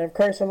cello, and of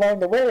course along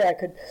the way I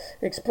could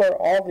explore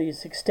all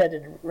these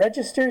extended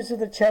registers of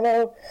the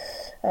cello.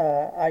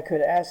 I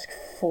could ask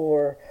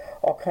for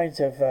all kinds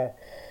of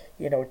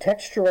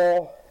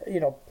textural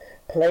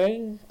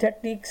playing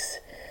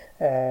techniques,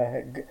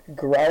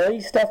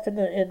 growly stuff in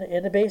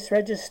the bass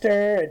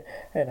register,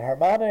 and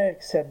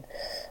harmonics, and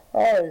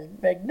all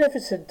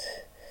magnificent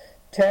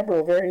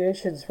timbral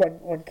variations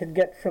one can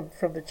get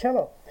from the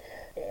cello.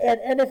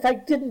 And if I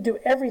didn't do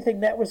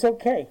everything, that was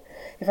okay.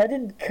 If I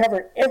didn't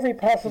cover every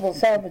possible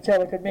sound the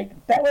cello could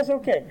make, that was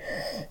okay.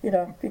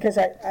 Because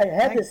I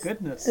had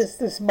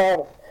this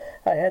model.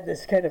 I had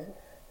this kind of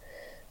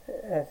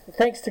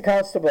thanks to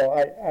Constable,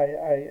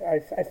 I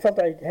felt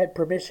I had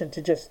permission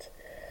to just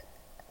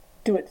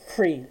do it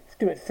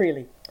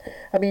freely.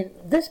 I mean,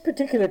 this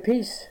particular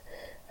piece,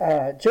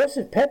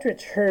 Joseph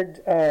Petrich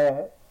heard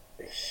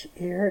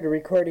he heard a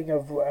recording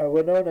of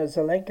Winona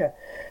Zelenka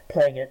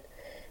playing it,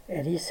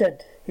 and he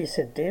said,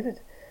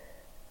 David,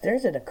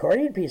 there's an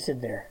accordion piece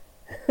in there.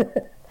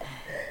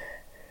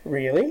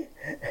 Really?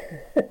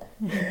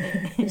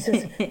 He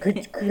says,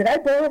 could I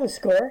borrow the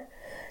score?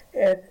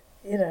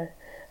 And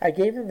I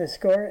gave him the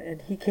score,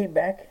 and he came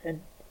back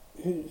and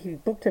he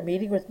booked a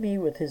meeting with me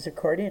with his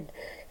accordion,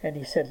 and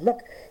he said,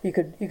 look, you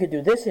could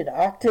do this in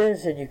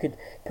octaves, and you could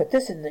put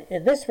this in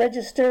this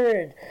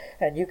register,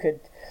 and you could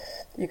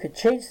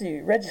change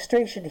the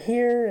registration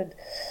here,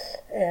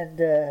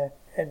 and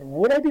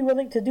would I be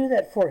willing to do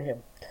that for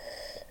him?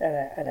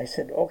 And I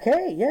said,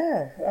 okay,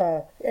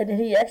 yeah. And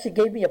he actually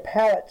gave me a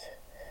palette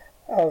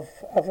of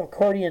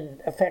accordion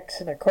effects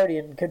and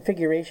accordion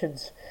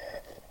configurations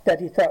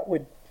that he thought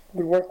would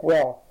work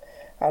well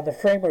on the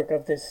framework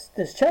of this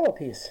cello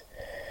piece.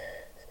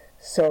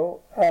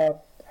 So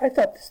I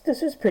thought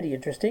this was pretty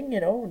interesting,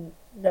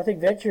 nothing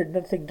ventured,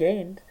 nothing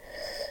gained.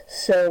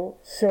 So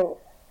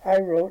I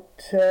wrote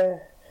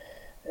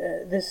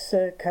this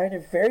kind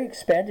of very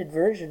expanded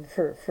version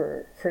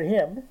for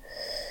him.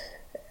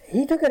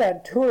 He took it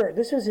on tour.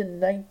 This was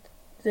in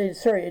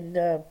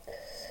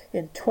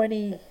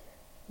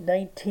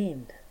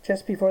 2019,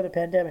 just before the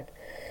pandemic.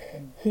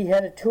 He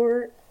had a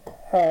tour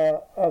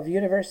of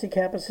university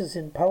campuses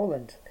in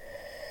Poland.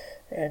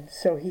 And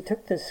so he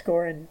took this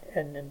score and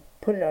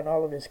put it on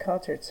all of his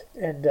concerts.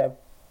 And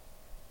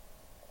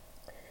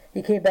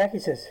he came back, he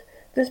says,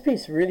 this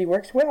piece really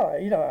works well.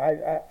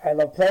 I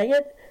love playing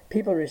it.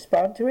 People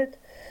respond to it.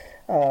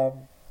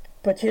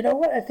 But you know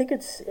what? I think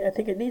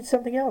it needs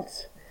something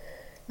else.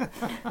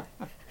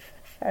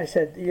 I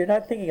said, you're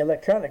not thinking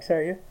electronics,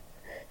 are you?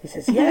 He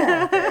says,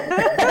 yeah.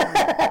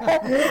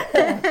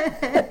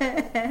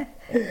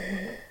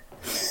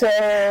 So,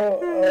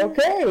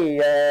 okay,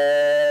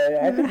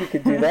 I think you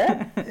could do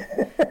that.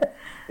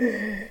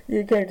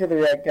 You came to the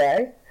right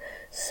guy.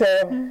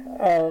 So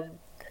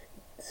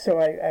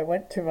I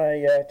went to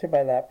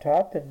my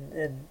laptop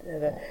and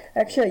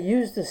actually I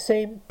used the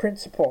same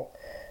principle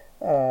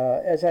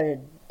as I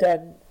had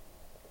done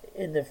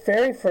in the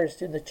very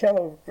first, in the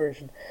cello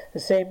version, the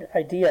same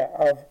idea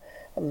of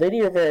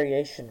linear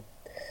variation.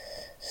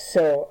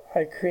 So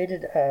I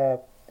created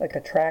like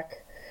a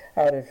track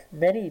out of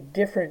many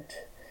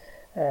different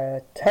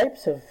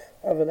types of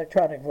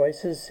electronic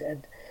voices,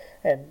 and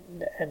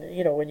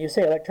when you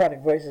say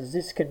electronic voices,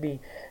 this can be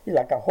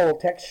like a whole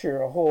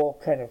texture, a whole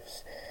kind of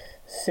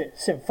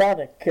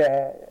symphonic,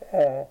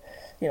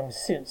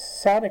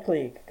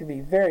 sonically it can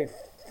be very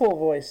full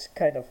voice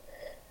kind of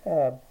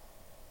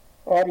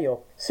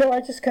audio. So I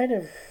just kind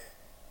of,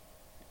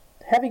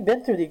 having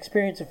been through the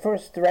experience of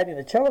first writing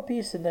the cello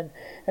piece and then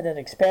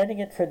expanding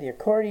it for the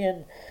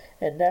accordion,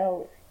 and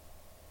now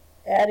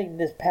adding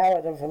this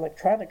palette of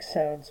electronic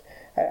sounds,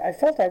 I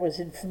felt I was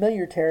in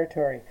familiar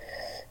territory.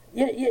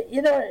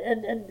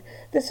 And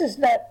this is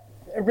not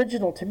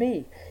original to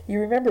me.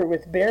 You remember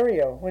with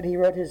Berio when he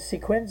wrote his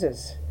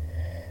sequenzas,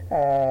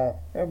 or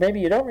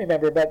maybe you don't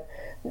remember, but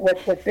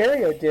what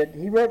Berio did,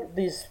 he wrote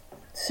these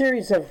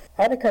series of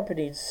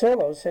unaccompanied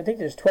solos. I think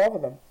there's 12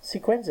 of them,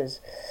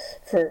 sequenzas,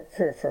 for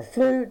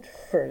flute,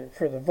 for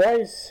the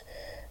voice,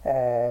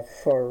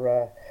 there's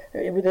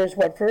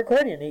one for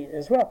accordion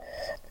as well.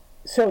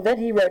 So then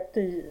he wrote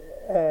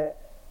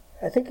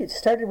I think it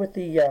started with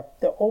the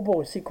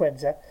oboe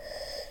sequenza.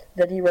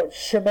 Then he wrote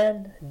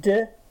Chemin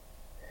de.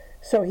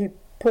 So he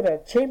put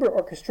a chamber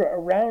orchestra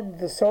around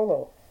the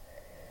solo.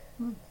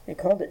 He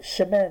called it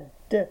Chemin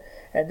de.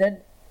 And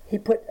then he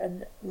put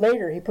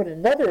later he put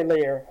another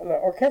layer, an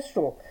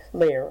orchestral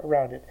layer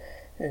around it,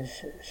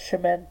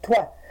 Chemin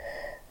toi.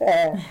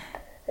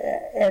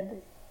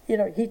 And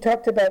he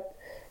talked about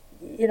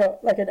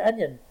like an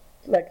onion,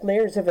 like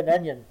layers of an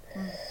onion.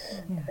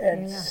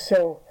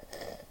 So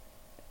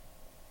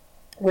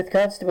with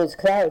Constable's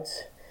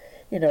Clouds,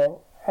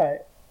 I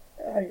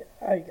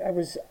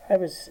was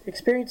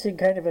experiencing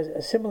kind of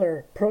a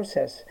similar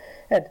process,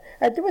 and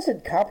I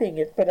wasn't copying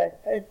it, but I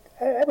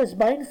was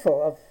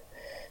mindful of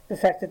the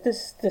fact that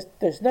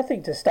there's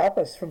nothing to stop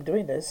us from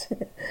doing this.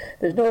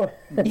 There's no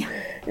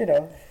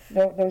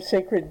no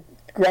sacred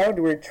ground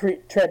we're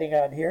treading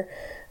on here.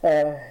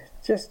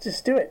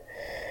 Just do it.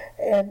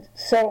 And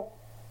so,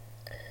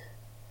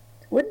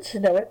 wouldn't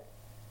you know it?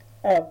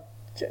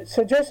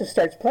 So Joseph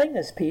starts playing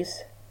this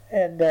piece,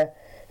 and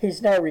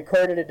he's now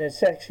recorded it, and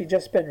it's actually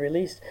just been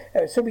released.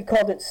 So we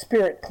called it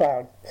Spirit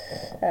Cloud,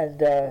 and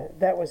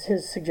that was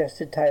his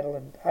suggested title,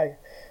 and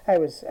I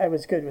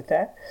was good with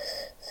that.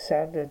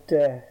 Sounded,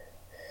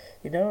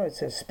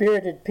 it's a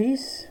spirited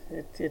piece.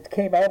 It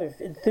came out of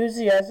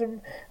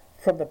enthusiasm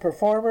from the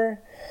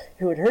performer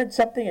who had heard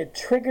something, it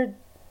triggered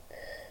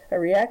a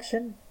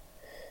reaction,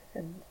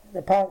 and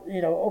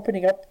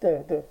opening up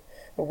the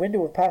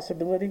window of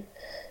possibility.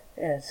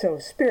 And so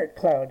Spirit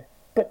Cloud.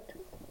 But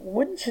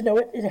wouldn't you know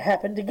it, it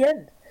happened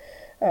again.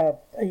 A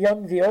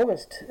young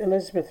violist,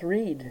 Elizabeth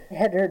Reed,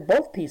 had heard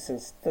both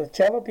pieces, the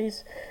cello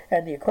piece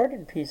and the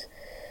accordion piece,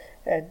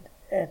 and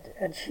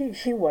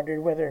she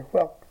wondered whether,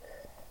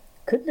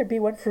 couldn't there be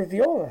one for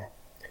viola?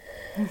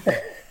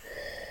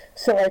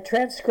 So I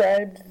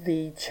transcribed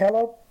the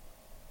cello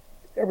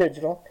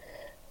original,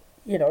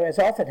 as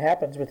often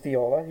happens with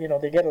viola.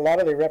 They get a lot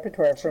of their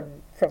repertoire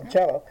from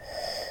cello.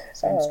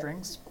 Same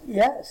strings?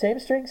 Yeah, same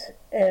strings.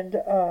 And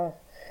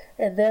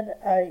then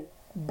I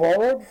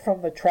borrowed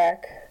from the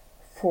track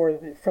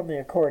from the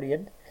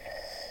accordion.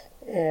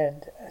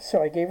 And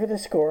so I gave her the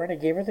score and I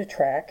gave her the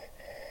track,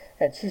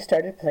 and she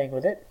started playing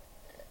with it.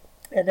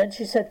 And then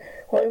she said,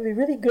 well, it would be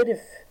really good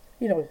if,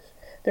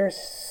 there are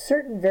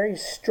certain very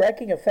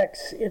striking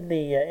effects in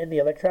the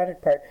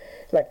electronic part.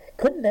 Like,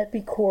 couldn't that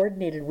be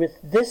coordinated with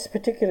this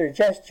particular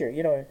gesture,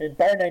 in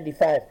bar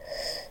 95,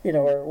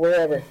 or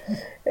wherever.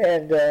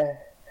 And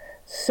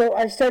so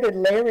I started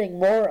layering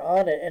more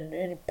on it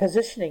and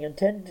positioning,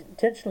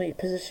 intentionally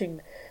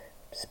positioning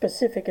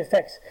specific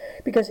effects.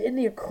 Because in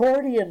the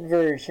accordion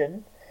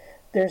version,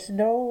 there's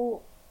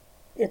no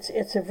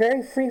it's a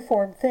very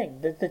free-form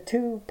thing. The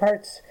two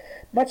parts,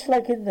 much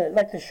like in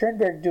the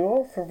Schoenberg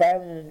duo for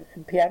violin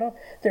and piano,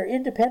 they're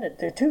independent.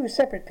 They're two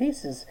separate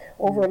pieces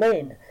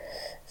overlaid.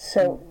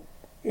 So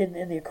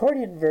in the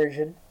accordion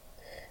version,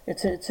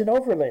 it's an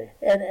overlay.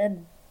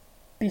 And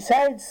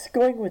besides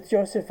going with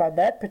Joseph on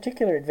that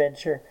particular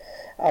adventure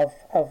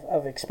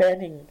of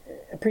expanding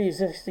a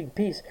pre-existing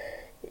piece,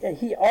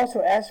 he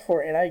also asked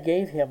for, and I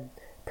gave him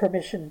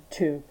permission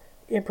to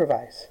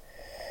improvise.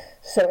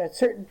 So at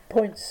certain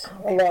points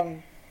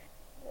along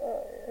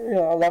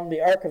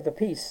the arc of the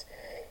piece,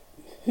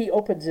 he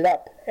opens it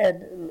up,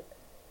 and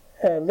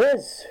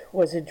Liz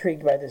was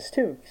intrigued by this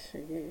too.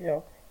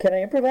 Can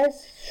I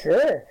improvise?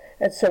 Sure.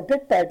 And so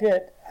bit by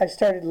bit, I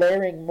started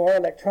layering more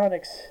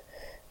electronics,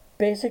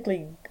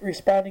 basically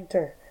responding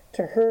to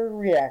her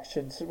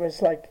reactions. It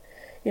was like,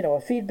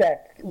 a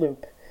feedback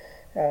loop.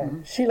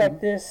 She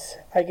liked this,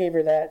 I gave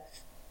her that.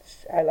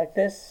 I like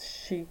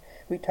this,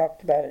 we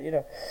talked about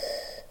it,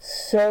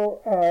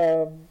 So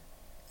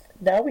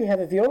now we have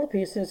a viola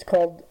piece, and it's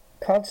called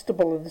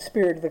Constable in the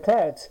Spirit of the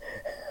Clouds.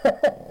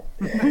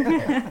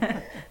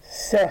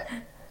 So,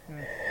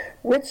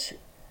 which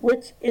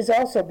is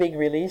also being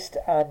released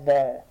on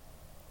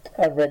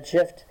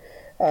Redshift.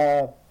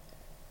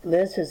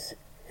 Liz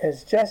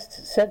has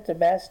just sent the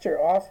master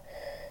off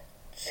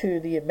to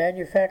the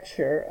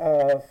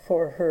manufacturer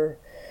for her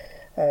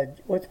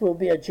what will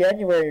be a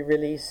January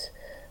release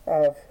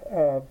of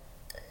a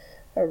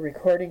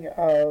recording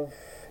of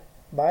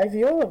my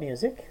viola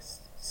music.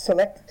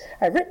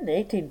 I've written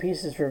 18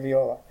 pieces for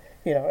viola,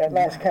 at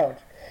last count.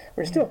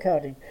 We're still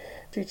counting.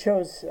 She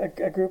chose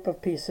a group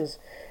of pieces,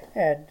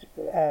 and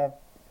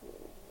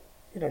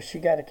she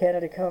got a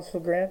Canada Council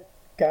grant.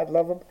 God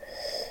love them.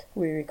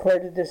 We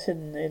recorded this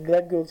in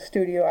Glenn Gould's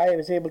studio. I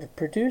was able to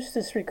produce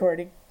this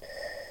recording,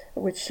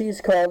 which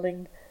she's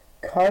calling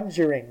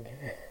Conjuring.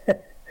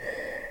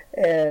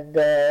 And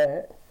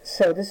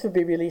so this will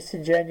be released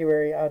in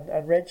January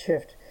on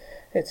Redshift.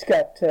 It's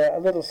got a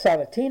little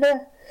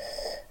sonatina.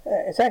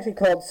 It's actually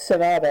called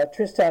Sonata,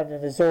 Tristan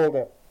and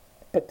Isolde.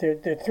 But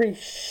they're three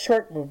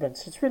short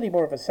movements. It's really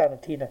more of a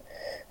sonatina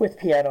with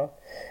piano.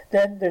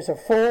 Then there's a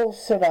full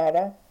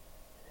sonata,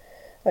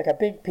 like a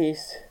big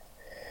piece.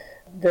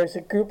 There's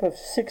a group of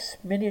 6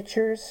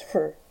 miniatures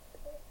for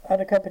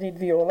unaccompanied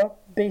viola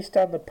based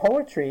on the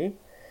poetry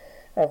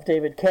of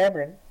David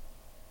Cameron.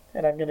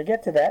 And I'm going to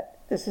get to that.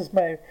 This is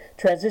my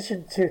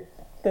transition to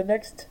the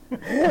next.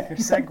 You're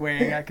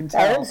segueing, I can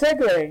tell. I am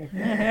segueing.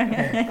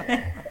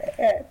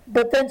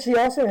 But then she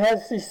also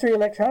has these 3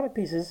 electronic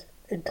pieces,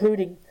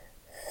 including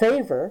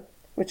Favor,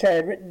 which I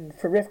had written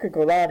for Rivka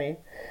Golani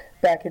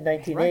back in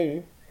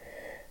 1980,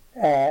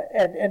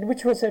 and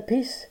which was a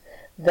piece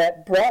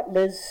that brought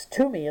Liz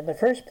to me in the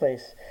first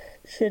place.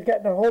 She had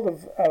gotten a hold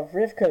of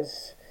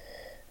Rivka's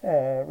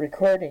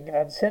recording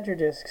on center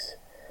discs,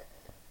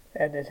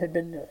 and it had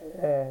been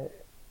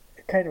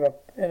kind of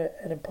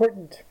an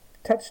important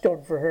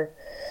touchstone for her.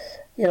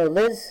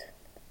 Liz,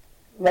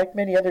 like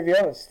many other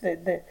violists,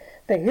 they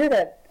hear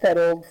that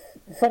old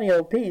funny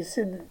old piece,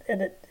 and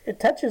it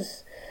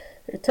touches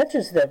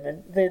them,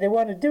 and they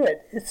want to do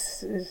it.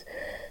 It's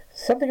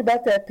something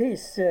about that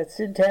piece. It's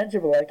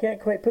intangible. I can't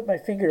quite put my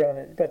finger on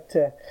it, but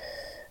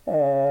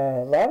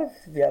a lot of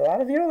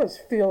violists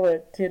feel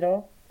that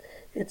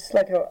it's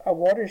like a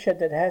watershed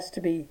that has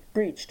to be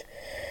breached.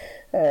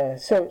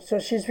 So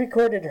she's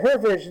recorded her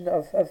version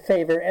of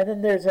Favor, and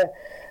then there's a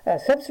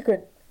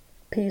subsequent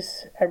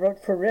piece I wrote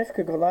for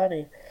Rivka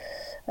Golani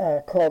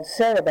called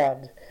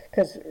Saraband,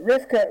 because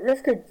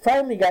Rivka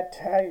finally got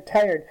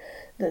tired.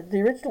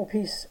 The original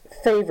piece,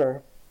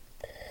 Favor,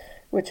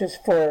 which is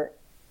for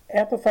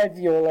amplified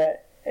viola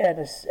and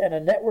a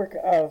network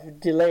of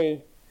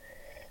delay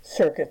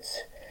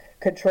circuits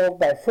controlled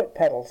by foot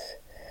pedals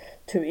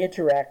to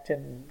interact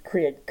and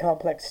create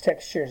complex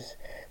textures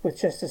with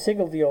just a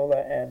single viola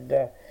and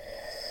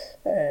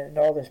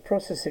all this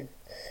processing.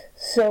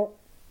 So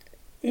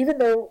even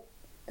though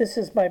this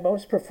is my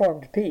most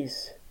performed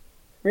piece,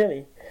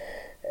 really,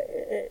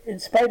 in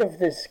spite of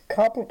this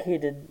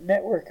complicated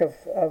network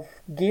of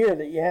gear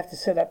that you have to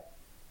set up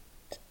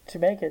to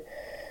make it,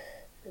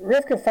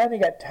 Rivka finally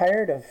got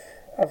tired of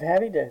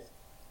having to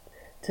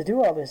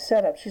do all this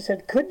setup. She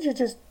said, couldn't you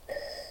just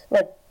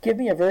give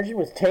me a version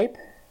with tape?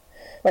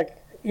 A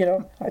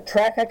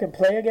track I can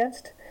play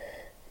against?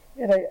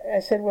 And I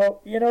said,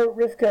 well,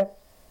 Rivka,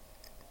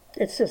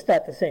 it's just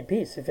not the same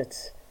piece if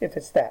it's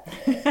that.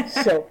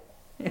 So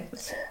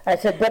yes. I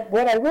said, but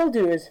what I will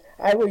do is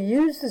I will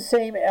use the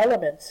same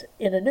elements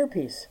in a new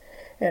piece.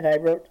 And I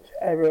wrote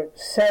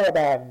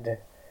Saraband.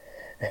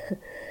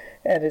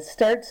 And it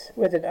starts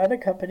with an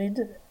unaccompanied,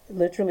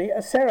 literally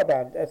a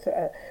saraband,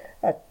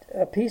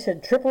 a piece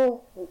in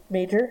triple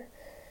meter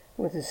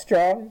with a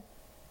strong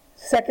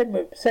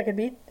second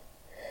beat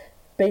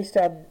based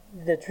on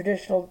the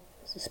traditional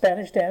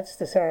Spanish dance,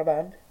 the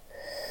saraband,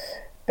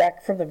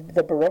 back from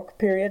the Baroque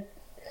period,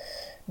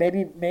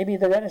 maybe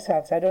the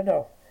Renaissance, I don't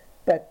know,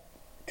 but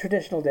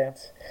traditional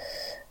dance.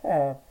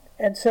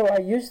 And so I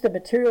used the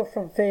material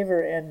from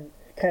Favor and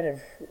kind of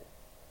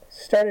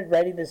started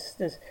writing this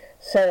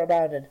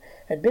saraband,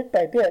 and bit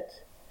by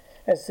bit,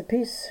 as the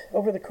piece,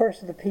 over the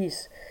course of the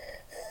piece,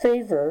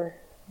 favor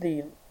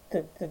the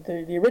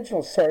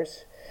original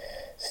source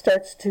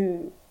starts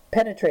to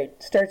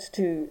penetrate, starts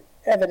to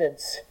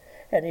evidence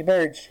and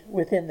emerge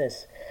within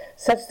this,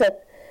 such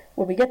that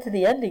when we get to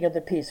the ending of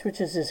the piece,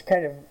 which is this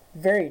kind of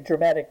very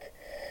dramatic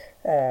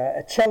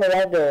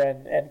accelerando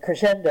and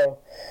crescendo,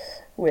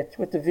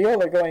 with the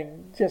viola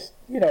going just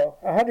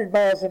 100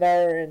 miles an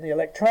hour, and the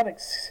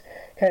electronics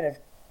kind of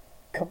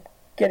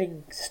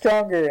getting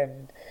stronger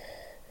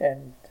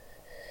and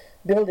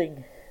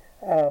building.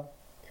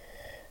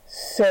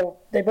 So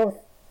they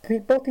both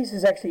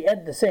pieces actually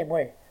end the same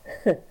way.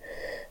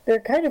 They're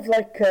kind of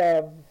like,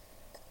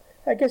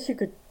 I guess you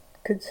could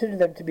consider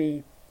them to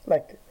be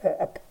like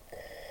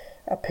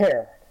a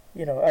pair,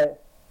 a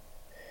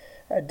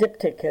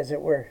diptych, as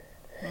it were.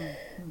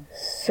 Mm-hmm.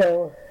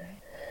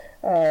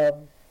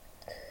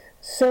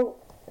 So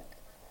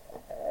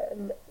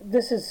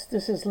this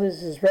is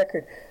Liz's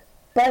record.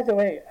 By the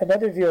way,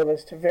 another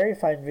violist, a very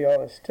fine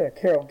violist,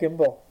 Carol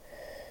Gimbel,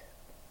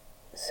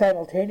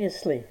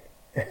 simultaneously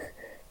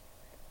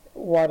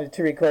wanted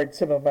to record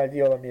some of my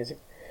viola music.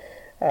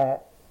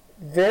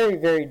 Very,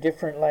 very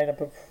different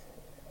lineup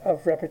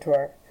of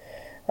repertoire.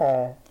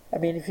 I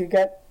mean, if you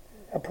got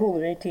a pool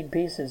of 18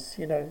 pieces,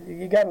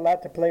 you got a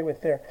lot to play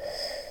with there.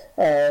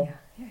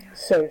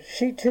 So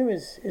she too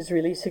is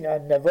releasing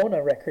on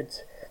Navona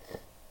Records.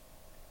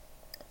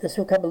 This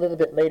will come a little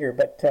bit later,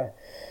 but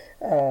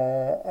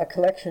a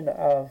collection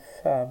of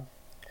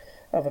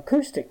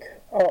acoustic,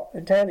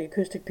 entirely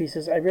acoustic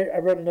pieces. I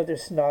wrote another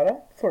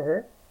sonata for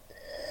her.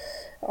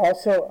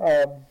 Also,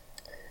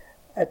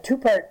 a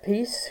two-part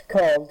piece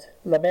called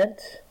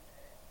Lament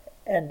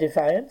and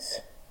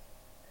Defiance.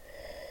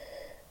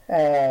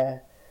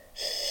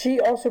 She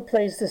also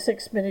plays the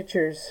 6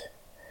 miniatures,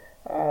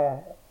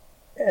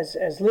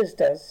 as Liz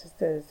does,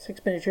 the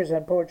 6 miniatures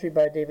on poetry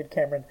by David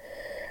Cameron.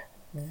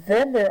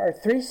 Then there are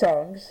 3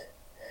 songs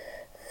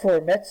for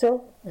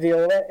mezzo,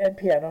 viola, and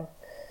piano,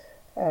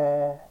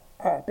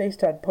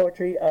 based on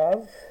poetry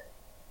of,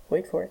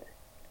 wait for it,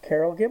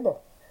 Carol Gimbel.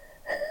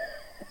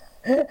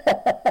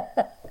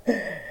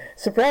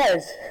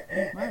 Surprise!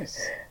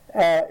 Nice.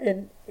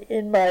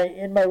 In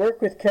my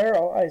work with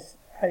Carol,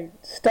 I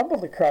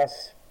stumbled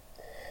across.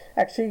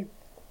 Actually,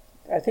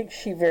 I think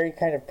she very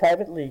kind of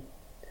privately.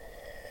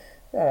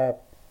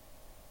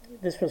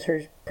 This was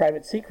her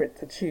private secret,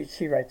 that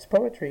she writes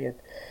poetry, and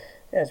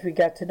as we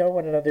got to know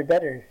one another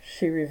better,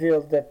 she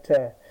revealed that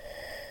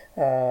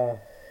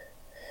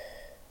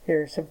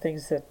here are some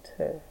things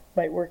that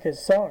might work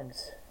as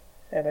songs.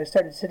 And I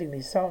started singing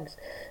these songs,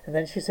 and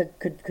then she said,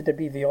 "Could there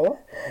be viola?"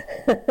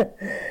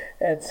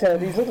 And so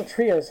these little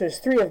trios, there's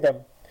 3 of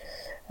them,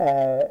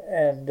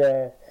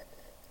 and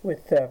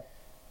with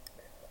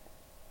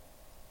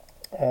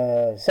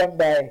sung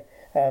by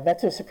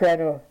mezzo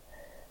soprano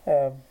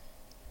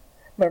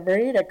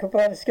Marina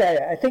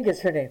Koplanskaya, I think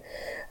is her name.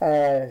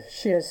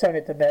 She has sung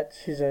at the Met.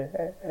 She's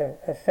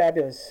a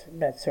fabulous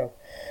mezzo.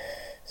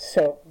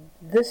 So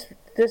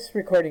this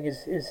recording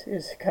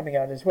is coming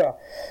out as well.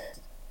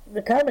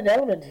 The common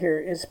element here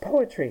is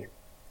poetry.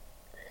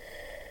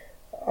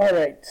 All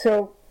right,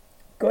 so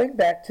going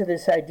back to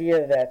this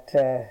idea that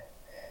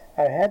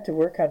I had to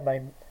work on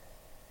my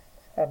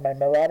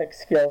melodic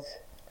skills,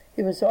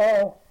 it was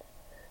all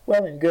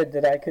well and good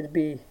that I could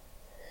be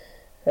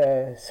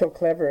so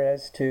clever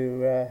as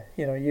to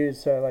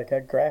use like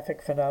a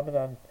graphic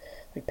phenomenon,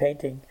 like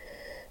painting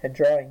and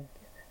drawing,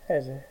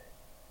 as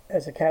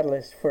a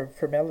catalyst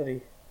for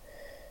melody.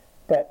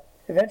 But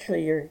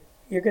eventually you're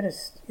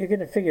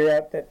gonna figure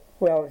out that,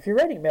 well, if you're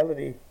writing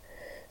melody,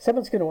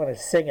 someone's gonna want to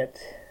sing it.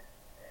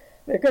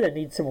 They're gonna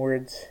need some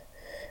words.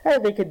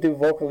 They could do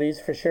vocalese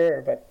for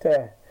sure, but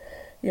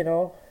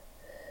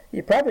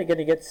you're probably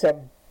gonna get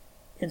some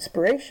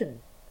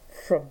inspiration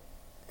from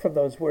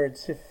those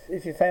words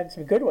if you find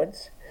some good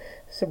ones,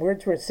 some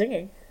words worth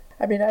singing.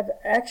 I mean, I've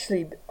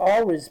actually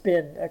always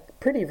been a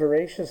pretty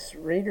voracious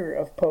reader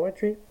of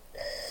poetry,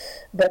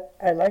 but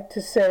I like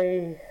to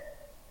say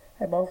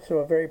I'm also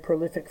a very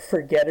prolific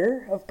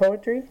forgetter of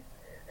poetry,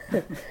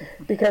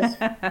 because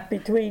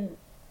between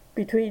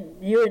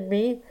you and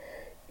me,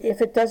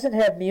 if it doesn't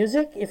have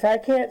music, if I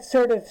can't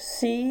sort of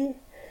see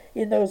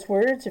in those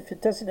words, if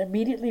it doesn't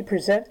immediately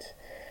present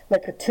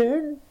like a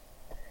tune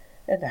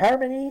and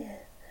harmony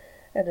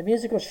and a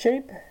musical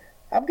shape,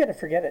 I'm going to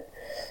forget it.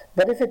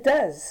 But if it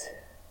does,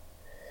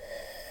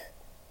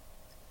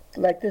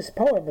 like this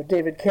poem of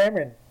David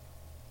Cameron,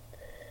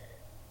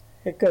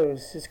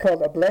 it's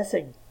called A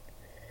Blessing.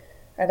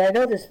 And I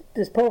know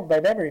this poem by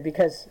memory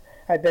because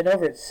I've been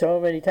over it so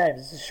many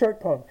times. It's a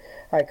short poem.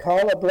 I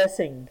call a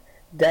blessing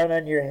down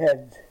on your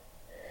head.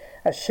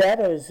 A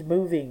shadow's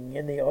moving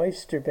in the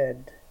oyster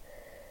bed.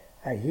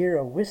 I hear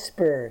a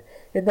whisper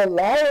in the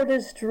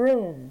loudest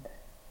room.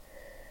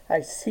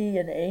 I see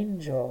an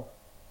angel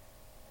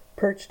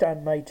perched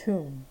on my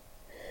tomb.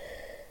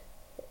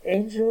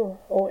 Angel,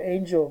 oh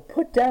angel,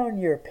 put down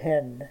your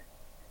pen.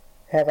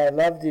 Have I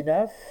loved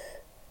enough?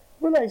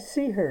 Will I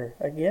see her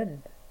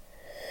again?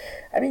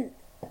 I mean,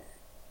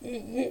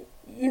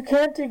 you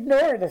can't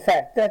ignore the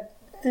fact that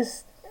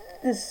this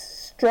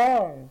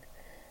strong,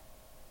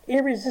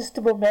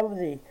 irresistible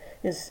melody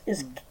is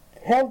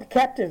held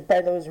captive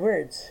by those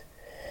words.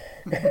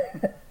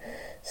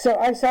 So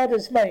I saw it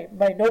as my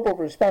noble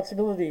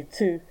responsibility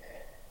to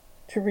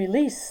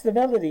release the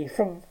melody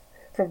from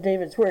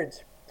David's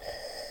words.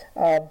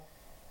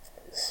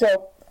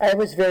 So I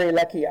was very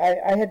lucky.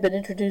 I had been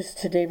introduced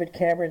to David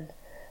Cameron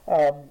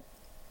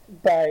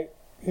by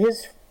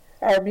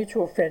our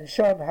mutual friend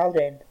Sean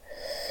Haldane.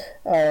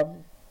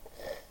 I'll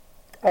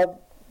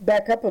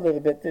back up a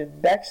little bit. The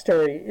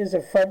backstory is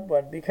a fun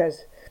one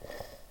because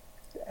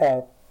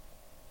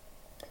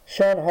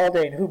Sean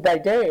Haldane, who by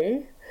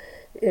day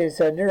is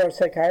a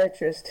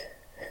neuropsychiatrist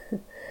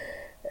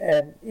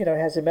and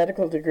has a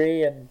medical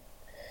degree and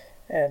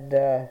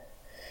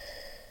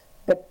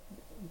but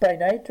by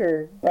night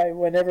or by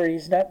whenever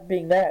he's not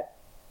being that,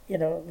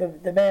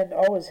 the man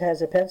always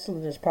has a pencil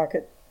in his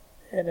pocket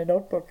and a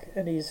notebook,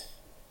 and he's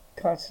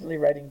constantly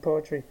writing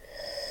poetry.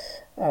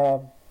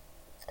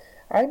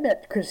 I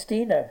met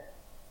Christina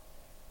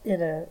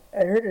I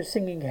heard her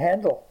singing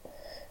Handel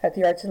at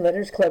the Arts and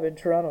Letters Club in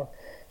Toronto.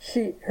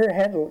 Her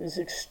Handel is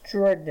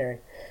extraordinary.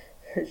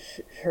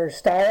 Her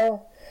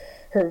style,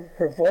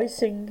 her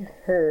voicing,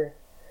 her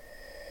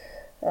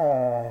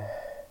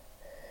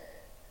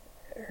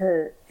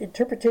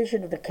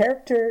interpretation of the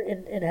character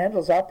in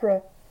Handel's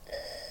opera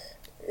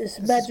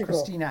is magical.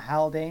 Christina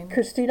Haldane.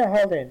 Christina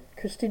Haldane.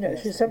 Christina.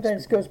 Yes, she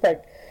sometimes goes by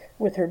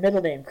with her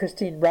middle name,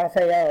 Christine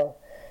Raphael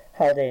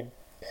Haldane,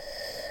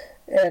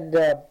 and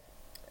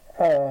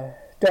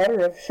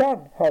daughter of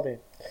Sean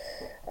Haldane.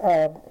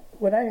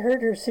 When I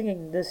heard her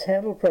singing this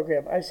Handel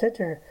program, I said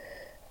to her,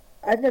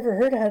 "I've never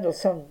heard Handel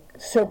sung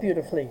so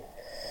beautifully."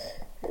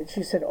 And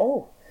she said,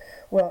 "Oh,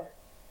 well,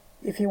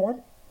 if you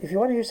want to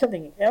hear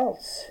something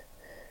else,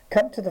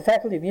 come to the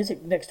Faculty of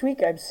Music next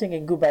week. I'm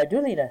singing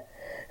Gubaidulina."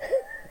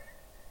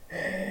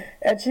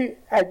 And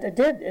I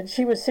did, and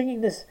she was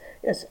singing this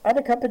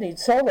unaccompanied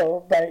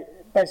solo by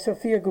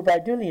Sofia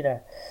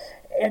Gubaidulina,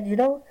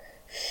 and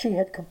she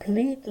had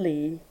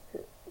completely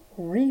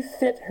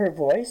refit her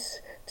voice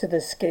to the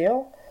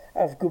scale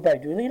of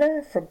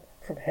Gubaidulina from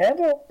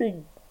Handel,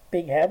 being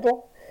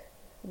Handel,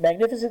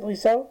 magnificently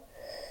so,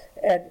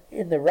 and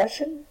in the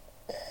Russian,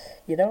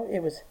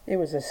 it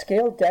was a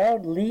scaled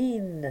down,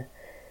 lean,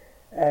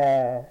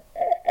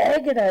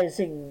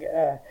 agonizing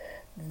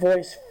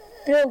voice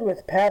filled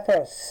with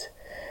pathos.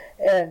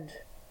 And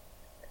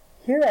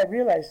here I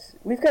realized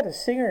we've got a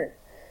singer,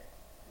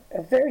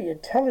 a very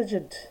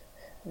intelligent,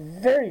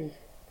 very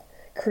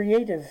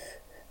creative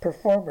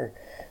performer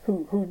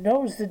who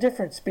knows the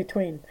difference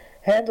between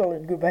Handel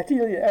and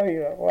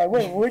Gubaidulina.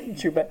 Well,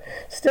 wouldn't you? But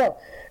still,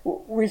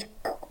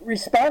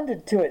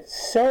 responded to it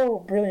so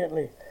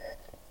brilliantly.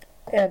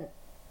 And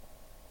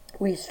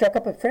we struck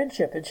up a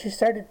friendship, and she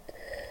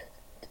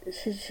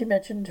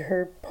mentioned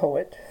her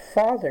poet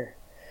father.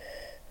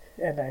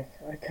 And I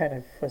kind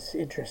of was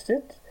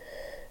interested.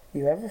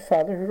 "You have a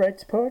father who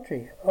writes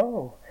poetry."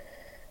 "Oh,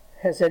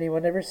 has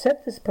anyone ever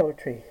sent this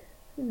poetry?"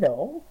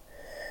 "No."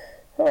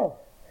 "Oh,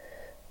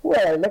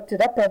 well, I looked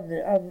it up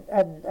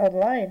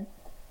online.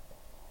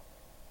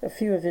 A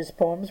few of his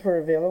poems were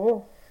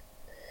available.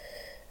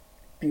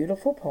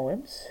 Beautiful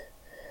poems."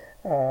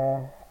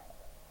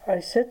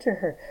 I said to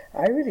her,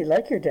 "I really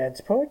like your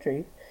dad's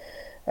poetry.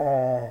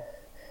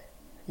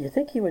 You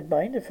think he would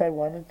mind if I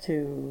wanted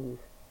to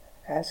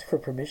ask for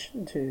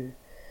permission to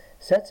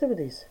set some of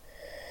these?"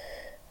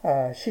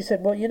 She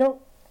said, "Well,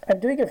 I'm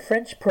doing a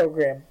French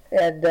program,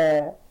 and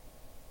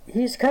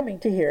he's coming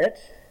to hear it.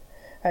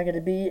 I'm going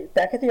to be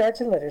back at the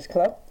Arts and Letters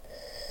Club.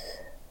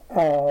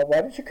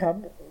 Why don't you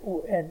come,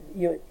 and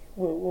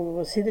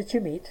we'll see that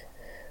you meet."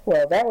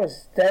 Well, that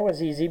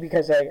was easy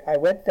because I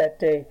went that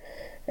day,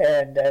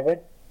 and I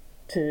went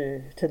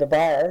to the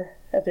bar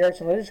at the Arts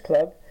and Letters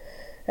Club,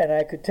 and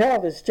I could tell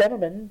this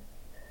gentleman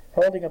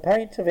holding a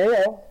pint of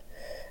ale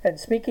and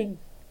speaking,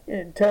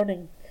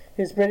 intoning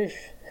his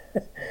British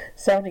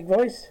sounding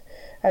voice.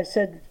 I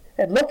said,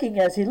 and looking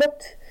as he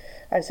looked,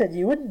 I said,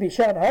 "You wouldn't be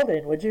Sean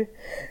Haldane, would you?"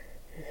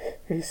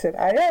 He said,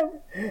 "I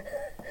am."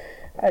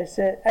 I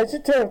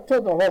just told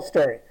the whole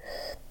story,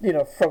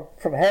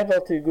 from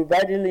Handel to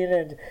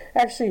Gubaidulina, and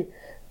actually,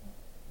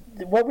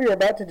 what we were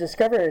about to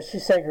discover as she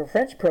sang her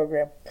French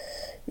program,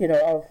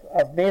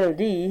 of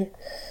Mélodie,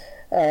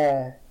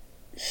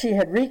 she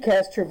had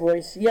recast her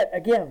voice yet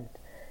again.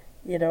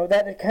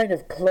 That kind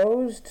of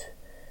closed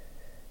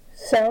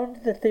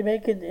sound that they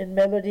make in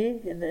melody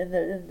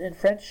in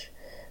French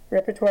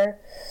repertoire,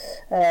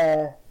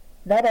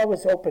 not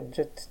always open,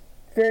 just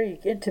very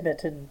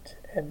intimate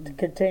and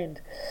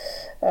contained.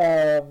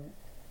 I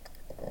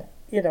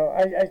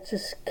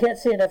just can't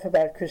say enough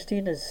about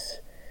Christina's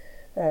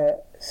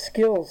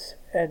skills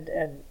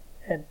and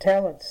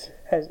talents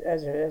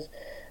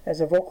as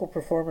a vocal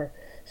performer.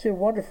 She's a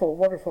wonderful,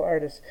 wonderful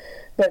artist.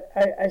 But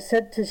I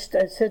said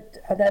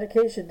on that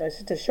occasion, I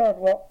said to Sean,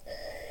 "Well,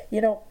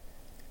 you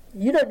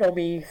don't know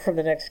me from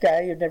the next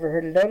guy. You've never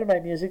heard a note of my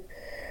music.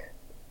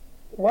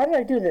 Why don't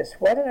I do this?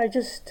 Why don't I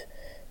just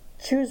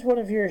choose one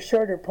of your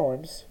shorter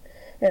poems,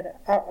 and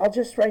I'll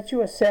just write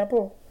you a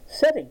sample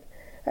setting.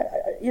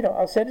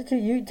 I'll send it to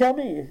you. You tell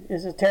me,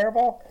 is it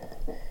terrible?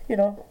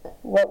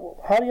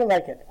 How do you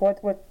like it? What?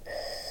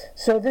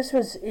 So this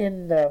was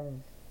in,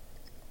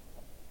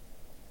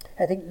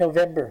 I think,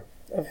 November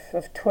of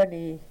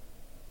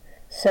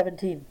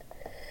 2017.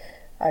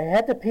 I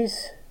had the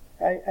piece.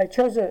 I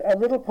chose a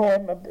little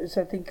poem. It's,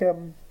 I think,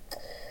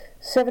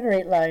 7 or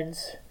 8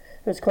 lines.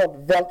 It was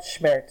called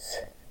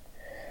Weltschmerz.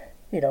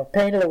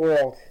 Pain of the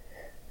world.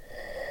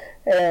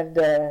 And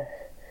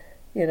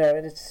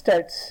and it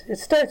starts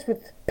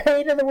with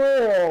pain of the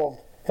world,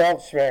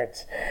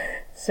 Weltschmerz.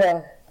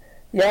 So,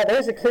 yeah,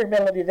 there's a clear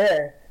melody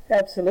there,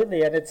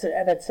 absolutely, and it's a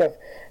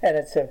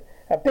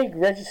big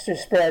register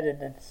spread,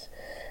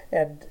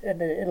 and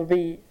it'll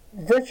be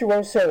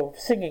virtuoso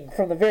singing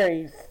from the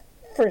very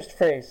first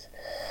phrase.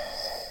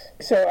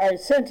 So I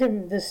sent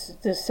him this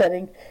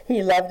setting.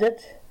 He loved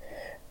it.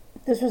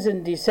 This was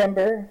in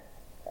December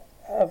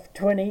of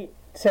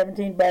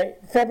 2017. By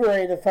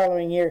February the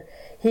following year,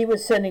 he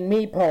was sending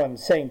me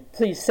poems saying,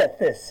 please set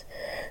this.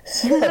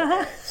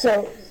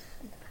 So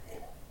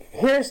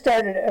here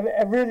started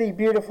a really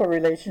beautiful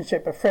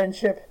relationship, a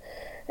friendship,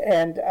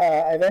 and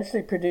I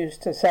eventually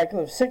produced a cycle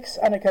of 6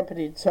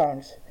 unaccompanied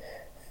songs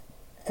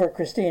for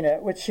Christina,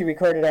 which she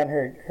recorded on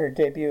her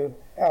debut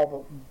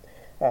album.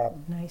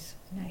 Nice.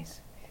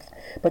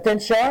 But then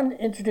Sean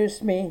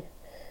introduced me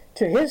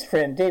to his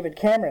friend David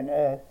Cameron,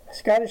 a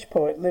Scottish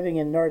poet living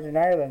in Northern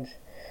Ireland,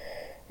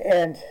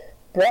 and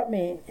brought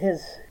me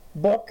his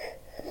book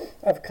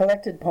of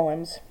collected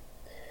poems.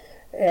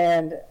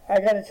 And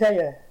I got to tell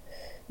you,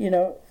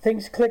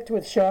 things clicked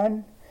with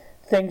Sean.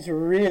 Things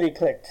really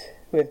clicked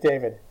with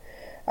David.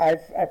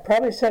 I've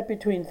probably set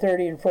between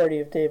 30 and 40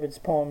 of David's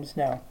poems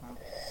now,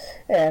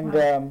 and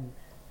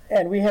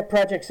we have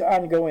projects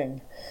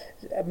ongoing.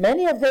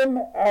 Many of them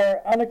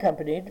are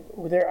unaccompanied.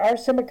 There are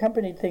some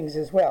accompanied things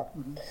as well,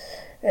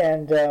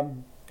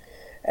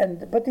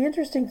 but the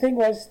interesting thing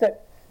was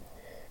that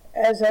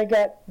as I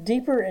got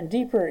deeper and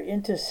deeper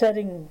into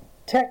setting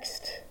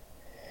text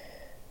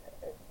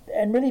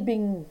and really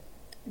being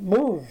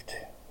moved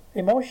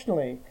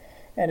emotionally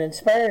and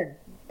inspired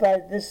by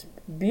this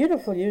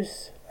beautiful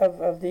use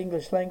of the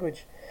English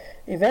language,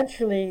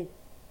 eventually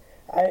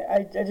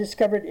I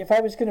discovered if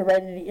I was going to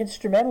write any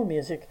instrumental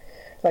music,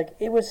 like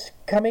it was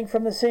coming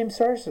from the same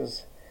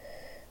sources,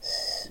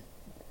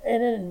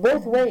 and in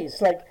both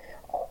ways, like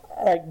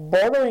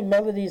borrowing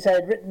melodies I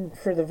had written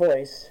for the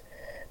voice,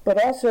 but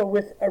also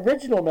with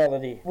original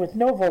melody with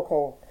no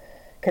vocal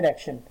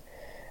connection,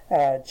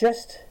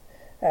 just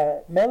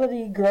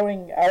melody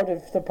growing out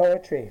of the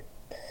poetry.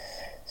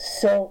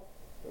 So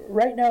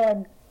right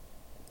now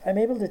I'm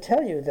able to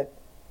tell you that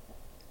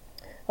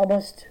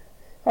almost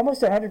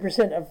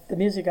 100% of the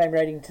music I'm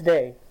writing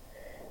today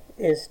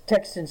is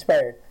text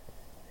inspired.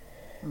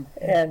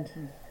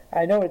 And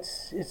I know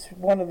it's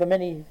one of the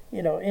many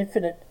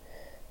infinite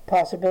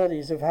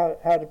possibilities of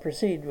how to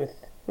proceed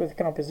with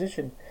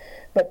composition,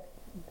 but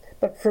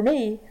for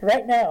me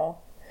right now,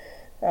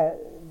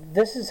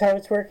 this is how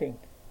it's working.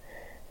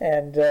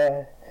 And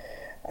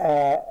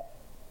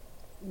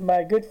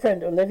my good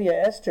friend Olivia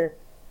Esther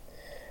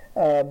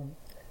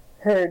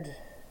heard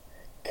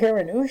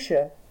Karen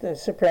Usha, the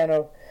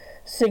soprano,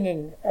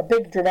 singing a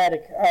big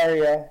dramatic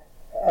aria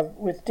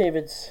with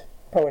David's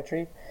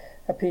poetry,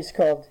 a piece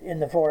called In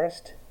the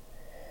Forest.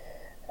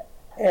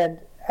 And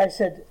I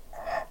said,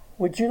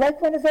 would you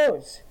like one of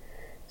those?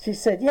 She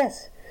said,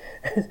 yes.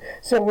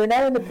 So we're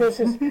now in the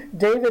process.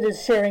 David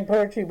is sharing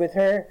poetry with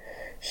her.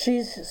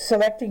 She's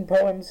selecting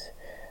poems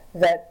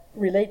that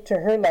relate to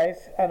her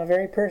life on a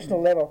very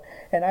personal level.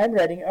 And I'm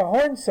writing a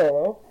horn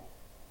solo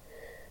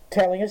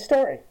telling a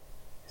story.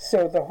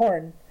 So the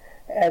horn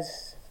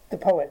as the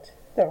poet,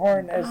 the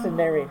horn as the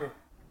narrator.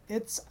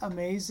 It's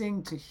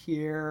amazing to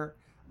hear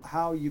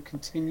how you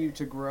continue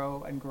to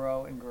grow and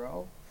grow and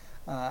grow.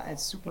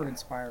 It's super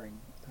inspiring.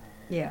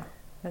 Yeah,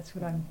 that's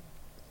what I'm...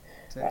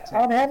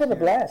 I'm having a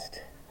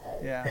blast.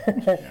 Yeah.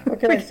 What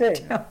can I say?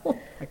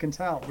 I can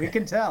tell. We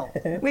can tell.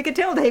 We can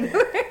tell, David.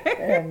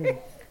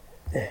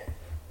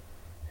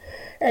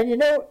 And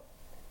the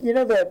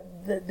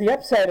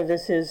upside of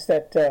this is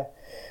that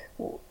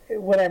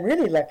when I'm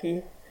really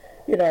lucky,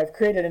 I've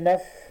created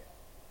enough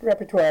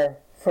repertoire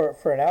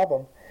for an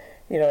album,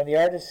 and the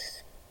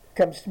artist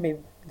comes to me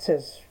and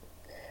says,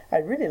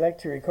 I'd really like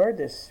to record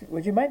this.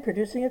 Would you mind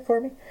producing it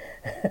for me?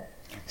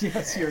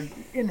 Yes, your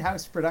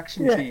in-house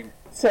production team.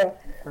 So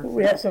perfect.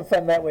 We have some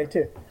fun that way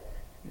too.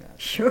 Yeah,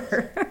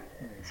 sure.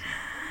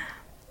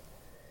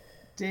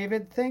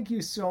 David, thank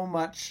you so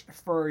much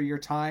for your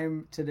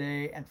time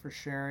today and for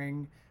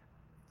sharing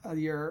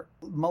your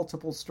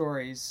multiple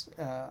stories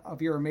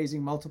of your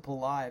amazing multiple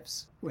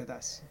lives with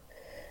us.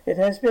 It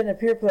has been a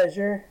pure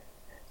pleasure.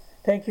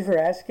 Thank you for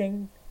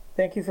asking.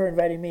 Thank you for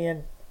inviting me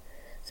in.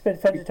 It's been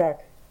fun to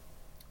talk.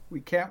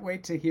 We can't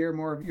wait to hear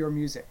more of your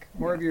music,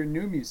 more of your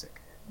new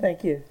music.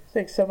 Thank you.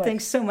 Thanks so much.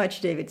 Thanks so much,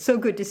 David. So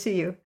good to see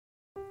you.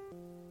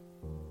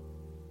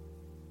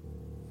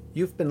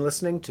 You've been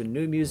listening to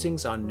New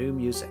Musings on New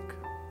Music.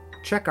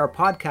 Check our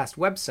podcast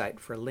website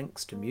for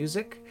links to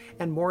music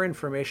and more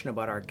information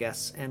about our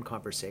guests and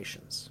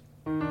conversations.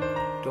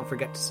 Don't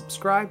forget to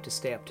subscribe to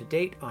stay up to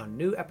date on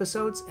new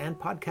episodes and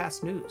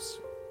podcast news.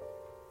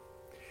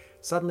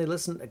 Suddenly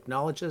Listen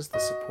acknowledges the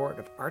support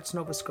of Arts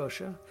Nova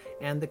Scotia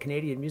and the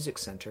Canadian Music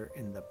Centre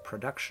in the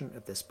production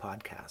of this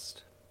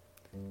podcast.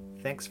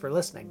 Thanks for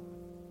listening.